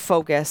about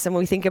focus and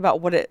we think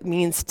about what it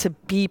means to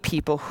be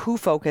people who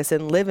focus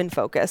and live in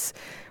focus,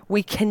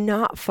 we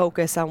cannot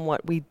focus on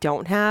what we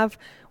don't have.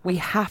 We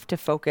have to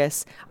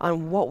focus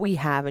on what we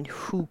have and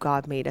who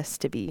God made us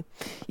to be.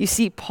 You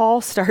see,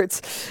 Paul starts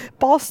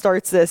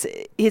this.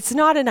 It's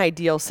not an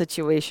ideal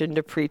situation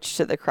to preach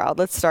to the crowd.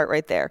 Let's start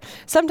right there.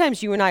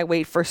 Sometimes you and I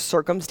wait for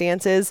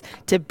circumstances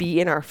to be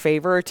in our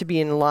favor, to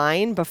be in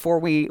line before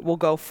we will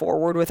go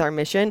forward with our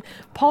mission.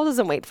 Paul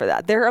doesn't wait for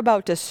that. They're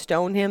about to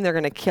stone him. They're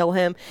going to kill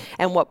him.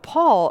 And what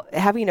Paul,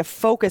 having a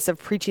focus of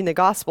preaching the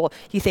gospel,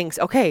 he thinks,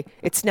 okay,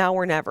 it's now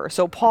or never.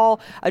 So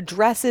Paul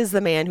addresses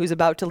the man who's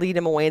about to lead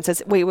him away and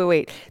says, wait.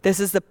 This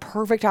is the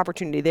perfect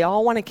opportunity. They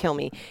all want to kill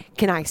me.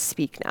 Can I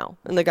speak now?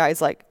 And the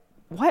guy's like,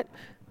 what?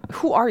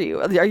 Who are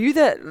you? Are you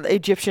the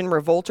Egyptian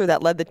revolter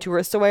that led the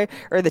tourists away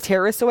or the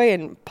terrorists away?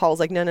 And Paul's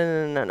like, no.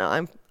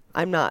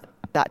 I'm not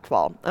that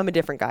tall. I'm a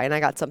different guy and I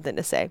got something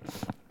to say.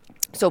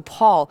 So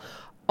Paul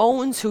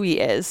owns who he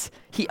is.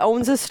 He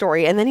owns his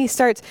story. And then he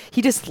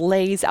just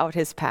lays out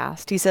his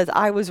past. He says,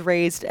 I was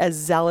raised as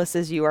zealous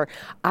as you are.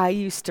 I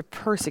used to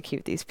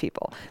persecute these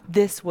people.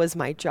 This was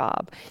my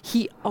job.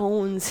 He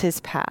owns his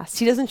past.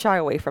 He doesn't shy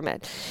away from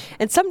it.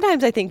 And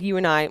sometimes I think you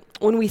and I,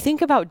 when we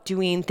think about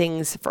doing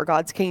things for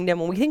God's kingdom,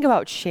 when we think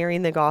about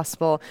sharing the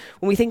gospel,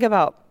 when we think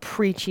about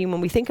preaching, when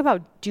we think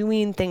about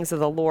doing things of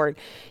the Lord,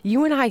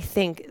 you and I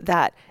think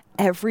that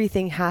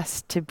everything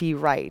has to be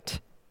right.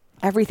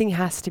 Everything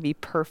has to be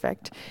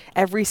perfect.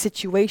 Every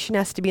situation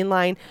has to be in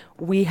line.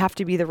 We have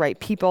to be the right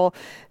people.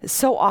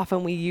 So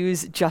often we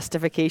use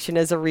justification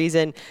as a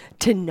reason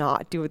to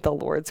not do what the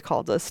Lord's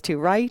called us to,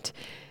 right?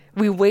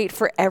 We wait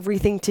for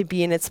everything to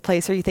be in its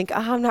place, or you think,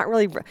 I'm not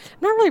really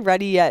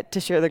ready yet to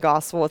share the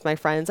gospel with my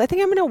friends. I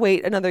think I'm going to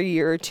wait another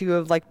year or two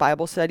of like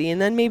Bible study, and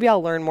then maybe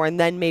I'll learn more, and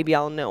then maybe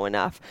I'll know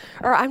enough.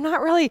 Or I'm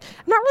not really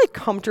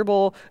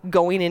comfortable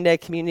going into a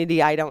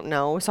community I don't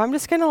know, so I'm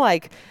just gonna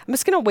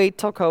wait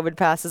till COVID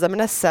passes. I'm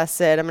gonna assess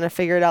it. I'm gonna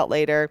figure it out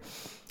later.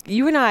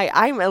 You and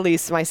I'm at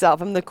least myself,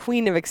 I'm the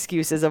queen of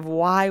excuses of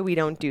why we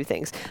don't do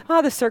things.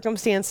 The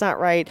circumstance not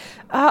right.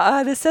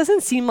 This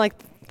doesn't seem like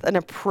an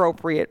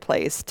appropriate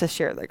place to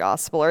share the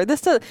gospel, or I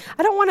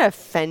don't want to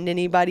offend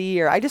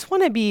anybody, or I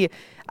want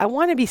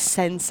to be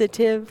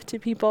sensitive to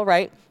people,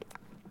 right?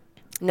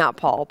 Not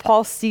Paul.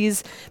 Paul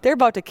sees they're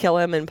about to kill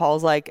him, and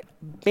Paul's like,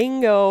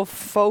 bingo,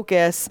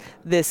 focus,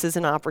 this is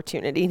an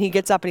opportunity. And he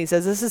gets up and he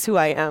says, this is who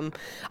I am.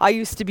 I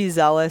used to be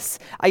zealous.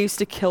 I used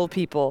to kill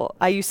people.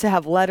 I used to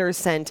have letters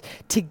sent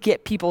to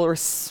get people who were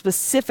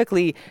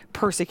specifically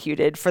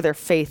persecuted for their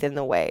faith in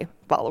the way,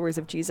 followers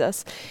of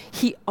Jesus.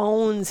 He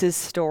owns his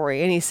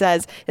story, and he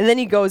says, and then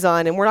he goes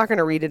on, and we're not going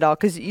to read it all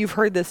because you've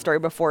heard this story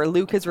before.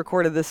 Luke has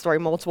recorded this story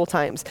multiple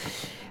times.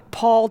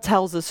 Paul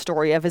tells the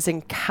story of his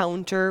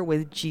encounter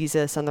with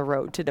Jesus on the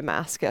road to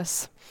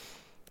Damascus.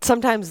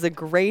 Sometimes the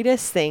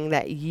greatest thing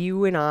that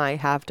you and I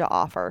have to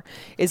offer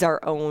is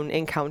our own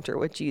encounter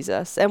with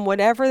Jesus. And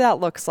whatever that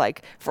looks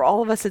like, for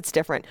all of us, it's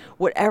different.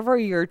 Whatever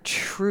your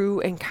true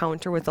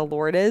encounter with the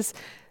Lord is,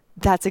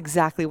 that's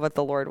exactly what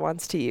the Lord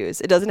wants to use.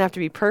 It doesn't have to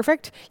be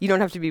perfect. You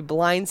don't have to be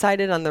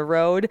blindsided on the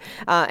road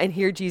and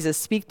hear Jesus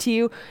speak to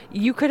you.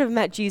 You could have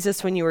met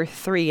Jesus when you were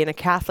 3 in a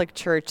Catholic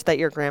church that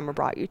your grandma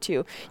brought you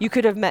to. You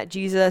could have met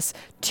Jesus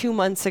 2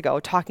 months ago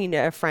talking to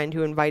a friend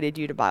who invited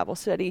you to Bible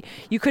study.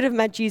 You could have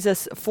met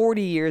Jesus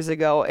 40 years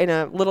ago in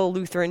a little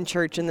Lutheran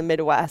church in the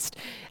Midwest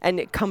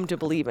and come to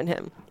believe in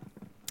him.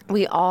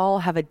 We all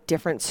have a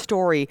different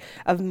story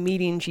of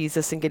meeting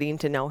Jesus and getting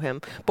to know him.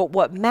 But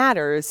what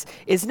matters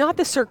is not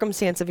the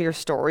circumstance of your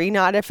story,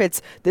 not if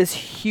it's this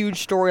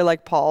huge story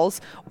like Paul's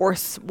or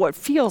what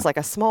feels like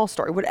a small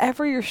story.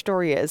 Whatever your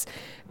story is,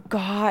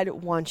 God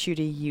wants you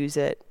to use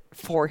it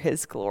for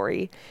his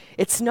glory.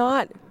 It's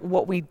not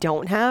what we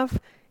don't have.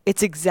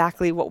 It's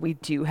exactly what we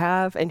do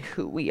have and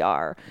who we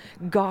are.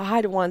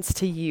 God wants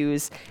to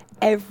use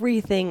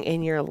everything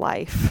in your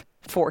life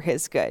for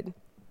his good.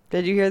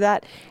 Did you hear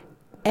that?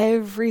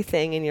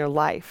 Everything in your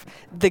life,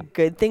 the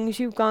good things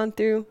you've gone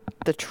through,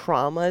 the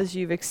traumas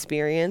you've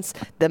experienced,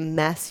 the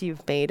mess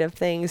you've made of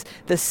things,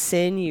 the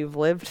sin you've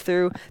lived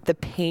through, the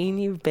pain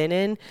you've been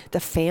in, the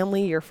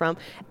family you're from,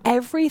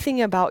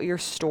 everything about your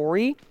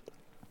story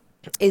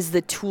is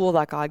the tool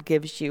that God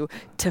gives you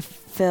to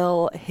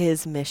fill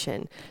his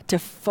mission, to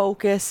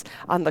focus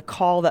on the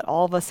call that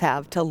all of us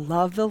have, to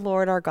love the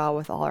Lord our God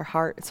with all our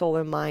heart, soul,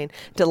 and mind,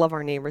 to love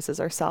our neighbors as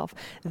ourselves.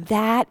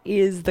 That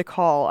is the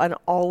call on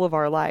all of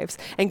our lives.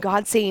 And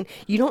God's saying,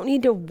 you don't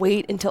need to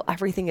wait until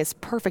everything is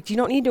perfect. You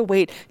don't need to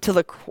wait till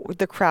the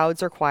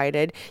crowds are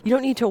quieted. You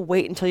don't need to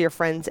wait until your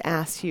friends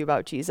ask you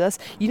about Jesus.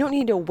 You don't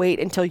need to wait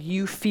until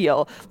you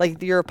feel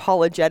like your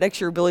apologetics,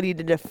 your ability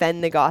to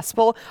defend the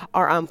gospel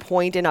are on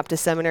point and up to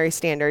seminary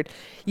standard.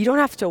 You don't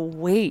have to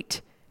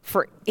wait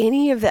for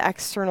any of the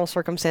external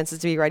circumstances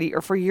to be ready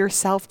or for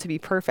yourself to be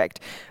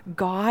perfect.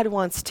 God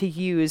wants to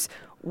use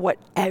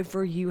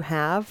whatever you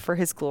have for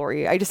his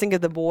glory. I just think of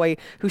the boy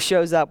who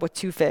shows up with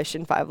 2 fish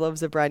and 5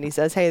 loaves of bread, and he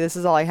says, hey, this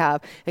is all I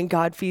have. And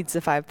God feeds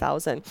the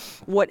 5,000.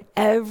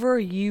 Whatever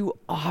you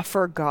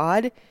offer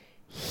God,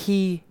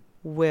 he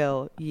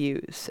will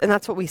use. And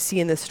that's what we see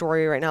in this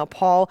story right now.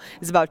 Paul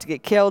is about to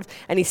get killed,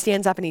 and he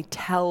stands up and he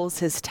tells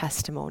his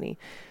testimony.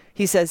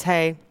 He says,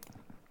 hey,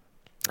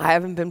 I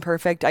haven't been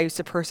perfect. I used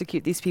to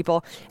persecute these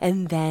people.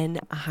 And then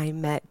I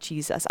met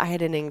Jesus. I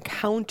had an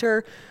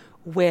encounter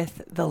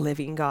with the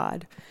living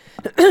God.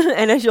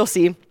 And as you'll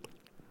see,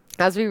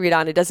 as we read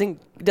on, it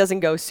doesn't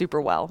go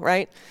super well,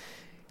 right?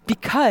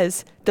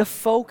 Because the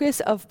focus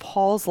of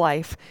Paul's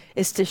life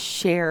is to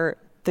share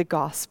the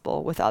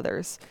gospel with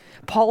others.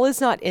 Paul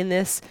is not in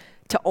this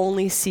to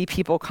only see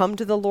people come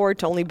to the Lord,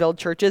 to only build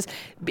churches.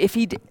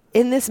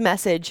 In this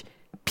message,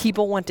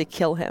 people want to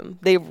kill him.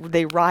 They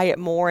riot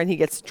more, and he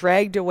gets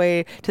dragged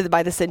away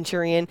by the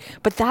centurion.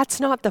 But that's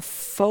not the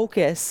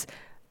focus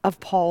of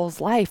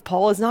Paul's life.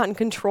 Paul is not in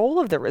control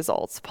of the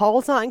results. Paul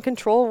is not in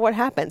control of what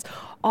happens.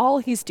 All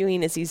he's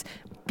doing is he's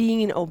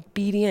being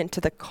obedient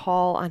to the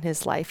call on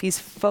his life. He's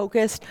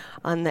focused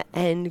on the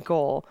end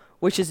goal,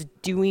 which is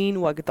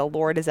doing what the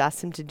Lord has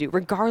asked him to do,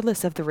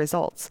 regardless of the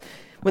results.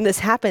 When this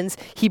happens,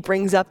 he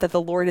brings up that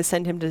the Lord has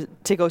sent him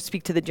to go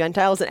speak to the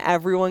Gentiles, and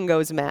everyone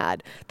goes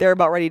mad. They're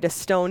about ready to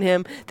stone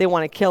him. They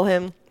want to kill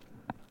him.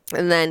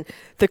 And then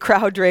the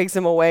crowd drags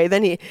him away.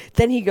 Then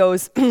he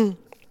goes to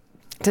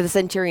the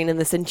centurion, and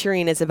the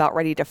centurion is about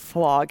ready to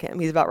flog him.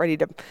 He's about ready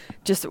to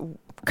just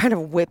kind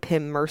of whip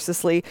him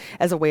mercilessly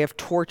as a way of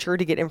torture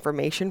to get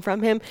information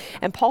from him.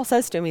 And Paul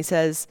says to him, he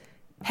says,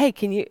 hey,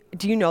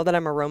 do you know that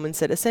I'm a Roman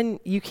citizen?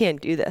 You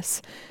can't do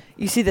this.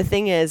 You see, the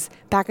thing is,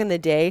 back in the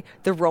day,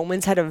 the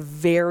Romans had a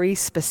very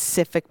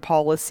specific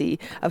policy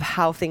of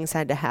how things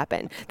had to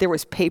happen. There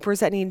was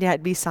papers that needed to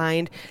be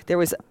signed. There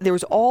was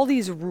all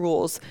these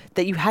rules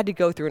that you had to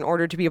go through in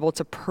order to be able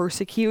to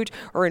persecute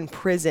or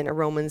imprison a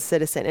Roman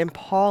citizen. And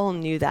Paul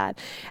knew that.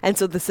 And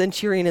so the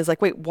centurion is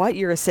like, wait, what?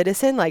 You're a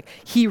citizen? Like,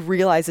 he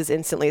realizes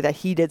instantly that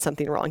he did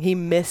something wrong. He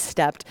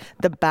misstepped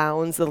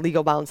the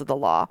legal bounds of the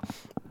law.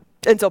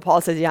 And so Paul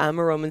says, yeah, I'm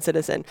a Roman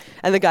citizen.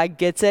 And the guy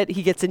gets it.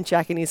 He gets in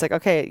check, and he's like,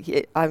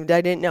 okay, I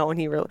didn't know. And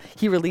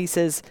he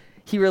releases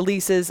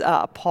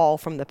Paul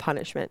from the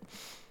punishment.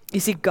 You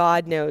see,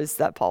 God knows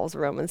that Paul's a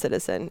Roman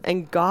citizen,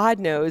 and God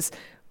knows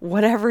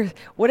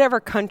whatever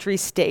country,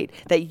 state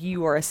that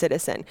you are a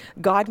citizen.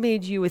 God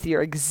made you with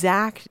your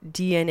exact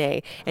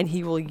DNA, and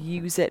he will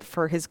use it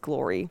for his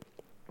glory.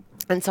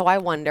 And so I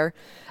wonder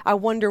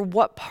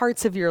what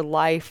parts of your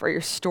life or your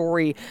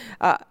story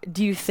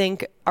do you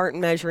think aren't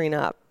measuring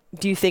up?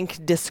 Do you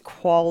think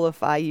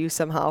disqualify you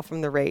somehow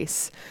from the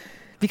race?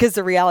 Because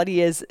the reality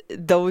is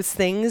those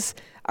things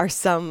are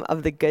some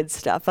of the good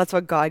stuff. That's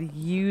what God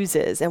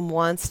uses and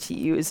wants to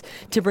use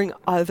to bring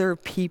other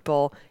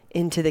people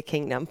into the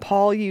kingdom.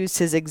 Paul used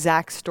his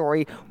exact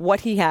story,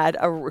 what he had,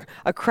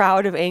 a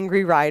crowd of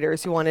angry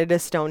rioters who wanted to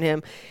stone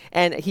him,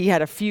 and he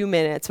had a few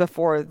minutes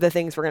before the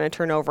things were going to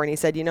turn over, and he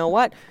said, you know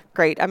what?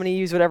 Great, I'm going to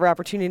use whatever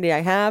opportunity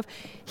I have.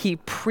 He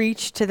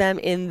preached to them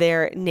in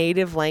their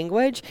native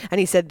language, and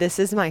he said, this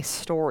is my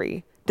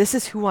story. This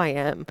is who I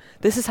am.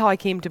 This is how I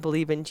came to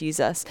believe in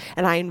Jesus,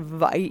 and I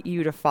invite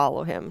you to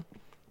follow him.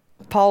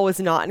 Paul was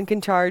not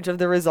in charge of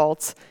the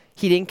results.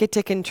 He didn't get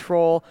to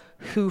control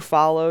who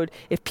followed,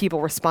 if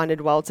people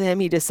responded well to him.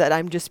 He just said,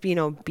 I'm just being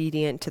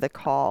obedient to the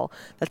call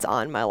that's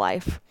on my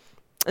life.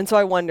 And so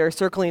I wonder,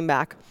 circling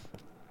back,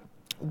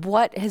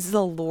 what has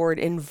the Lord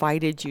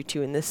invited you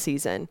to in this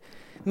season?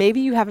 Maybe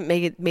you haven't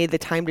made the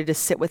time to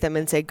just sit with him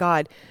and say,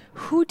 God,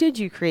 who did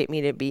you create me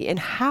to be? And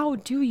how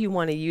do you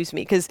want to use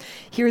me? Because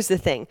here's the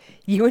thing.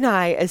 You and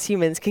I as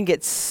humans can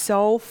get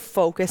so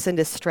focused and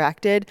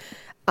distracted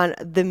on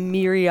the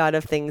myriad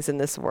of things in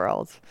this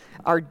world.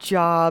 Our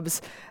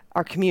jobs,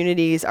 our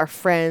communities, our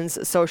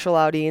friends, social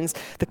outings,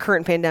 the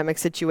current pandemic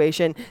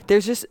situation.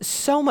 There's just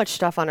so much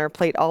stuff on our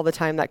plate all the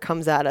time that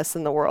comes at us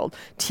in the world.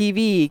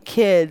 TV,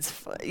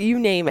 kids, you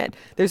name it.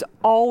 There's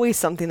always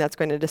something that's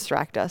going to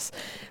distract us.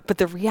 But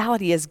the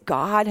reality is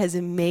God has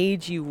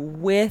made you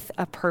with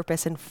a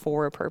purpose and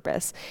for a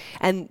purpose.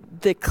 And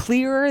the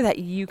clearer that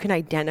you can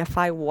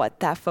identify what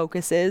that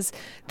focus is,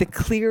 the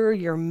clearer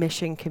your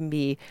mission can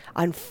be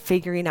on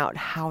figuring out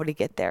how to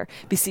get there.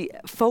 You see,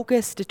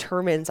 focus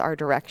determines our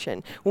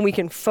direction. When we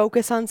can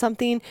focus on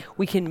something,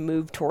 we can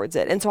move towards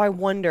it. And so I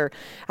wonder,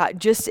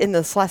 just in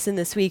this lesson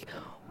this week,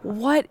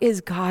 what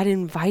is God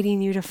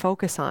inviting you to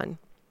focus on?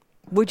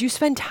 Would you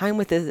spend time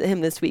with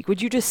him this week?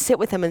 Would you just sit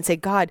with him and say,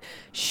 God,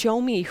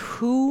 show me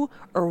who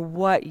or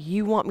what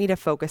you want me to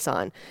focus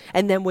on?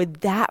 And then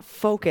would that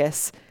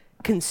focus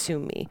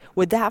consume me?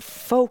 Would that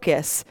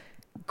focus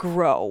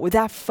grow? Would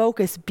that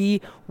focus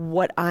be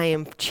what I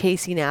am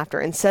chasing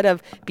after instead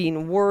of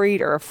being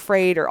worried or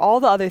afraid or all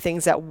the other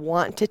things that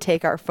want to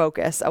take our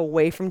focus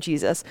away from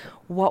Jesus?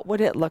 What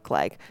would it look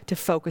like to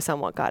focus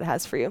on what God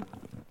has for you?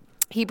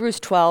 Hebrews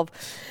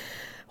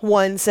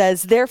 12:1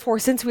 says, therefore,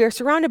 since we are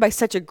surrounded by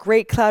such a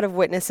great cloud of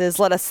witnesses,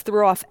 let us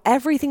throw off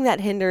everything that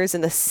hinders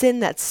and the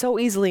sin that so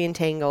easily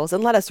entangles,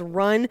 and let us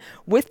run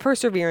with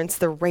perseverance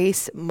the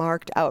race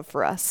marked out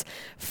for us,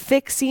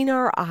 fixing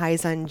our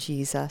eyes on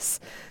Jesus,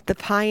 the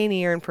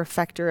pioneer and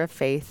perfecter of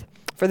faith,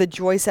 For the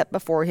joy set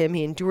before him,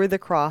 he endured the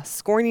cross,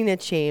 scorning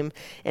its shame,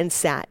 and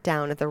sat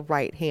down at the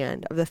right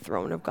hand of the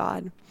throne of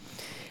God.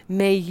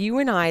 May you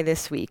and I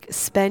this week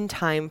spend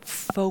time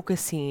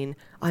focusing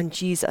on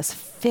Jesus,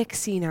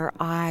 fixing our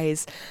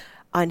eyes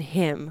on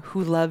him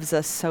who loves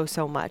us so,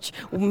 so much.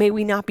 May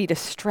we not be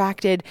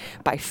distracted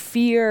by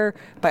fear,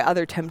 by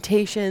other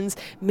temptations.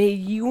 May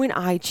you and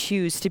I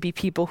choose to be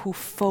people who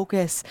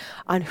focus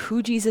on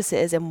who Jesus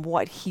is and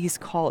what he's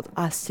called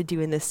us to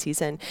do in this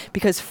season.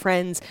 Because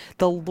friends,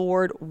 the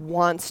Lord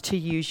wants to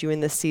use you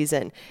in this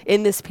season.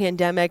 In this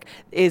pandemic,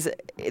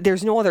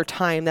 there's no other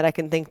time that I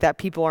can think that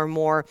people are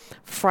more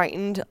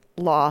frightened,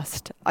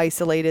 lost,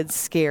 isolated,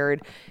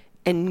 scared,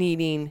 and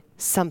needing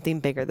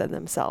something bigger than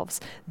themselves.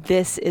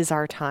 This is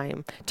our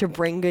time to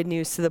bring good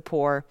news to the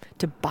poor,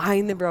 to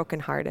bind the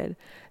brokenhearted,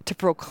 to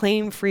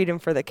proclaim freedom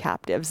for the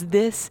captives.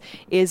 This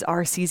is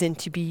our season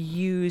to be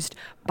used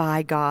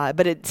by God,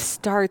 but it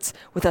starts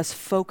with us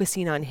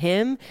focusing on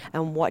him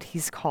and what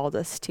he's called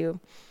us to.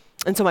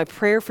 And so my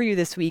prayer for you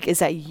this week is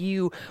that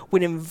you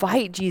would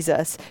invite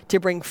Jesus to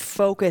bring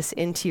focus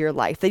into your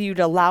life, that you'd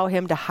allow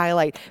him to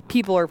highlight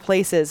people or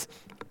places,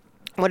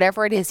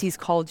 whatever it is he's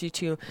called you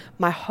to.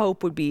 My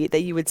hope would be that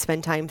you would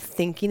spend time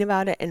thinking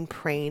about it and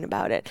praying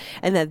about it,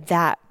 and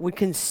that would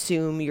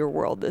consume your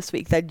world this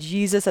week, that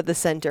Jesus at the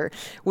center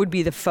would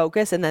be the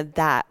focus, and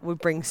that would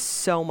bring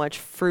so much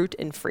fruit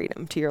and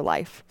freedom to your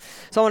life.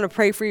 So I want to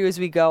pray for you as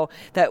we go,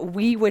 that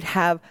we would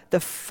have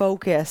the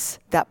focus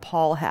that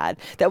Paul had,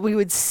 that we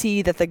would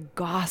see that the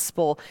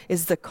gospel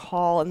is the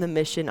call and the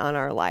mission on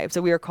our lives,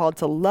 that we are called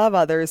to love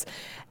others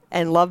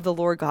and love the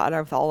Lord God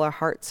with all our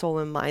heart, soul,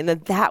 and mind,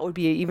 that would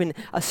be even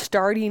a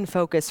starting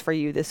focus for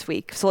you this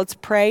week. So let's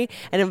pray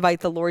and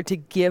invite the Lord to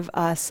give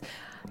us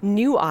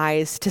new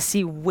eyes to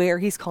see where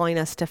he's calling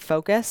us to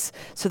focus,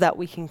 so that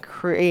we can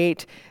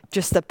create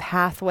just the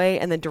pathway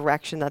and the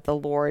direction that the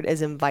Lord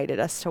has invited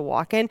us to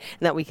walk in, and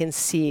that we can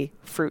see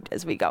fruit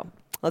as we go.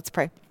 Let's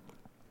pray.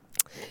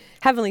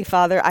 Heavenly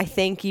Father, I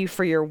thank you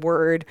for your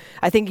word.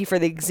 I thank you for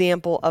the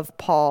example of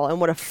Paul and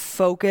what a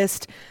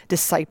focused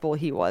disciple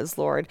he was,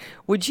 Lord.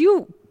 Would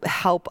you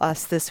help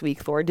us this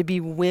week, Lord, to be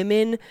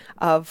women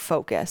of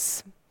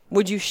focus?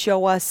 Would you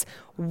show us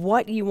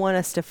what you want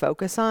us to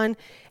focus on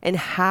and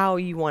how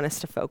you want us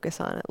to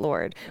focus on it,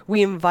 Lord?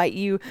 We invite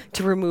you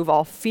to remove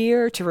all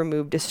fear, to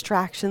remove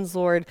distractions,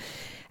 Lord,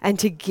 and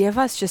to give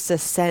us just a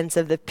sense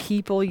of the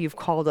people you've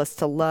called us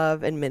to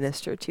love and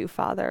minister to,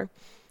 Father.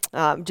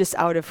 Just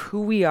out of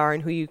who we are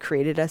and who you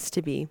created us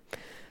to be.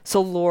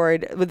 So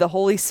Lord, would the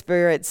Holy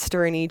Spirit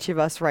stir in each of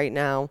us right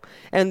now,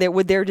 and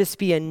would there just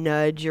be a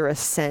nudge or a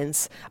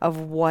sense of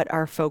what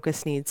our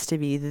focus needs to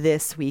be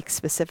this week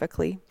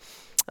specifically?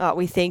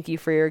 We thank you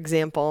for your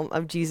example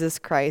of Jesus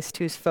Christ,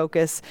 whose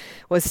focus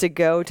was to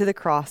go to the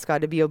cross,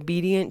 God, to be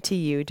obedient to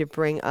you, to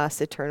bring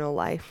us eternal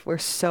life. We're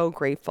so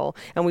grateful,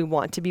 and we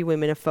want to be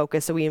women of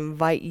focus, so we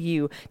invite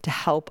you to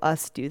help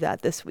us do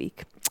that this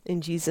week. In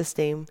Jesus'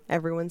 name,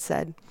 everyone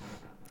said,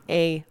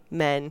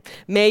 amen.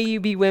 May you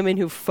be women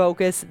who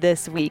focus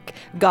this week.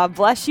 God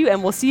bless you,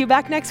 and we'll see you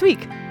back next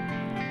week.